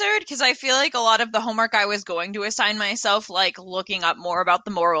episode because I feel like a lot of the homework I was going to assign myself, like looking up more about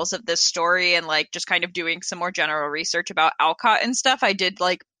the morals of this story and like just kind of doing some more general research about Alcott and stuff, I did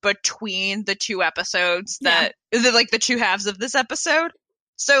like between the two episodes the two halves of this episode.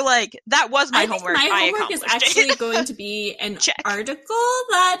 So, like, that was my homework. My homework is actually going to be an article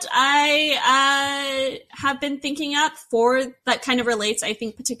that I have been thinking up that kind of relates, I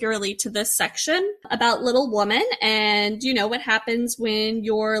think, particularly to this section about Little Woman and, you know, what happens when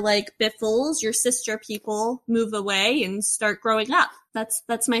your, like, biffles, your sister people, move away and start growing up.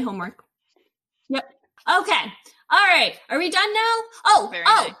 That's my homework. Yep. Okay. All right. Are we done now?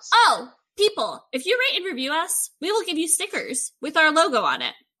 Nice. People, if you rate and review us, we will give you stickers with our logo on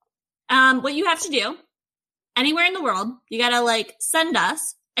it. What you have to do, anywhere in the world, you gotta, like, send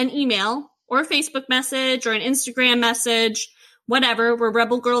us an email or a Facebook message or an Instagram message, whatever. We're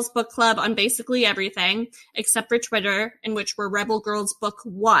Rebel Girls Book Club on basically everything, except for Twitter, in which we're Rebel Girls Book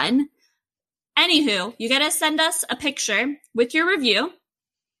 1. Anywho, you gotta send us a picture with your review,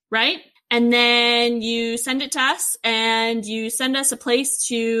 right? And then you send it to us, and you send us a place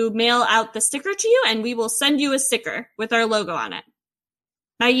to mail out the sticker to you, and we will send you a sticker with our logo on it.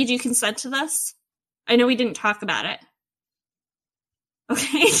 Maggie, do you consent to this? I know we didn't talk about it.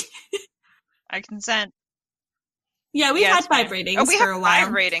 Okay. I consent. Yeah, we've had 5 ratings for a while. We have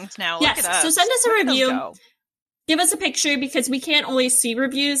 5 ratings now. Yes, look at us. So send us a review. Go. Give us a picture because we can't always see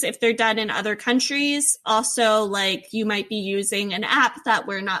reviews if they're done in other countries. Also, like, you might be using an app that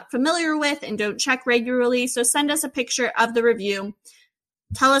we're not familiar with and don't check regularly. So send us a picture of the review.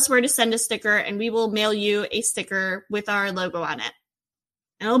 Tell us where to send a sticker, and we will mail you a sticker with our logo on it.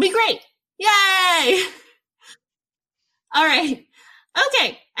 And it'll be great. Yay! All right.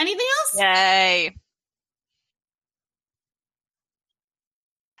 Okay. Anything else? Yay.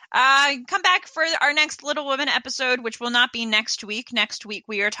 Come back for our next Little Women episode, which will not be next week. Next week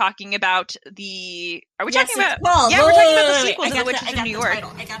we are talking about the. Are we talking about? Well, yeah, we're talking about the sequel to The Witches of New York.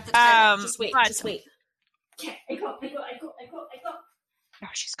 I got the title. Just wait. Okay, I go. Oh,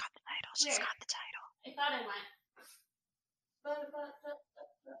 she's got the title. She's got the title. I thought I went.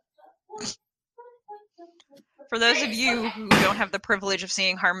 For those of you who don't have the privilege of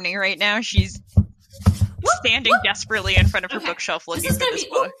seeing Harmony right now, she's standing desperately in front of her bookshelf looking for this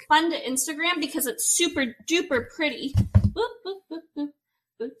book. This is fun to Instagram because it's super duper pretty.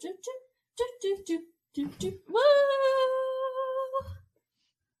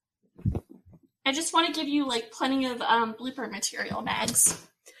 I just want to give you like plenty of blooper material, Mags.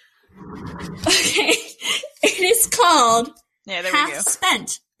 Okay, it is called Half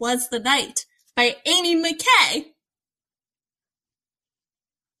Spent Was the Night by Amy McKay.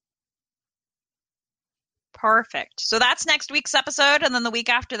 Perfect. So that's next week's episode, and then the week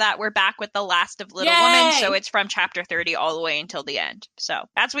after that, we're back with the last of Little Women. So it's from chapter 30 all the way until the end. So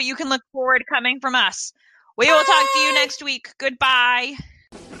that's what you can look forward coming from us. We will talk to you next week. Goodbye.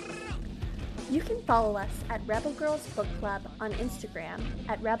 You can follow us at Rebel Girls Book Club on Instagram,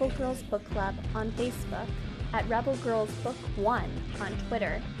 at Rebel Girls Book Club on Facebook, at Rebel Girls Book 1 on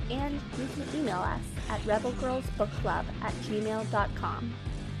Twitter, and you can email us at rebelgirlsbookclub@gmail.com.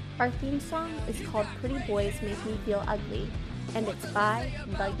 Our theme song is called Pretty Boys Make Me Feel Ugly, and it's by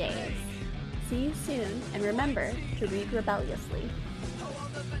The Gays. See you soon, and remember to read rebelliously.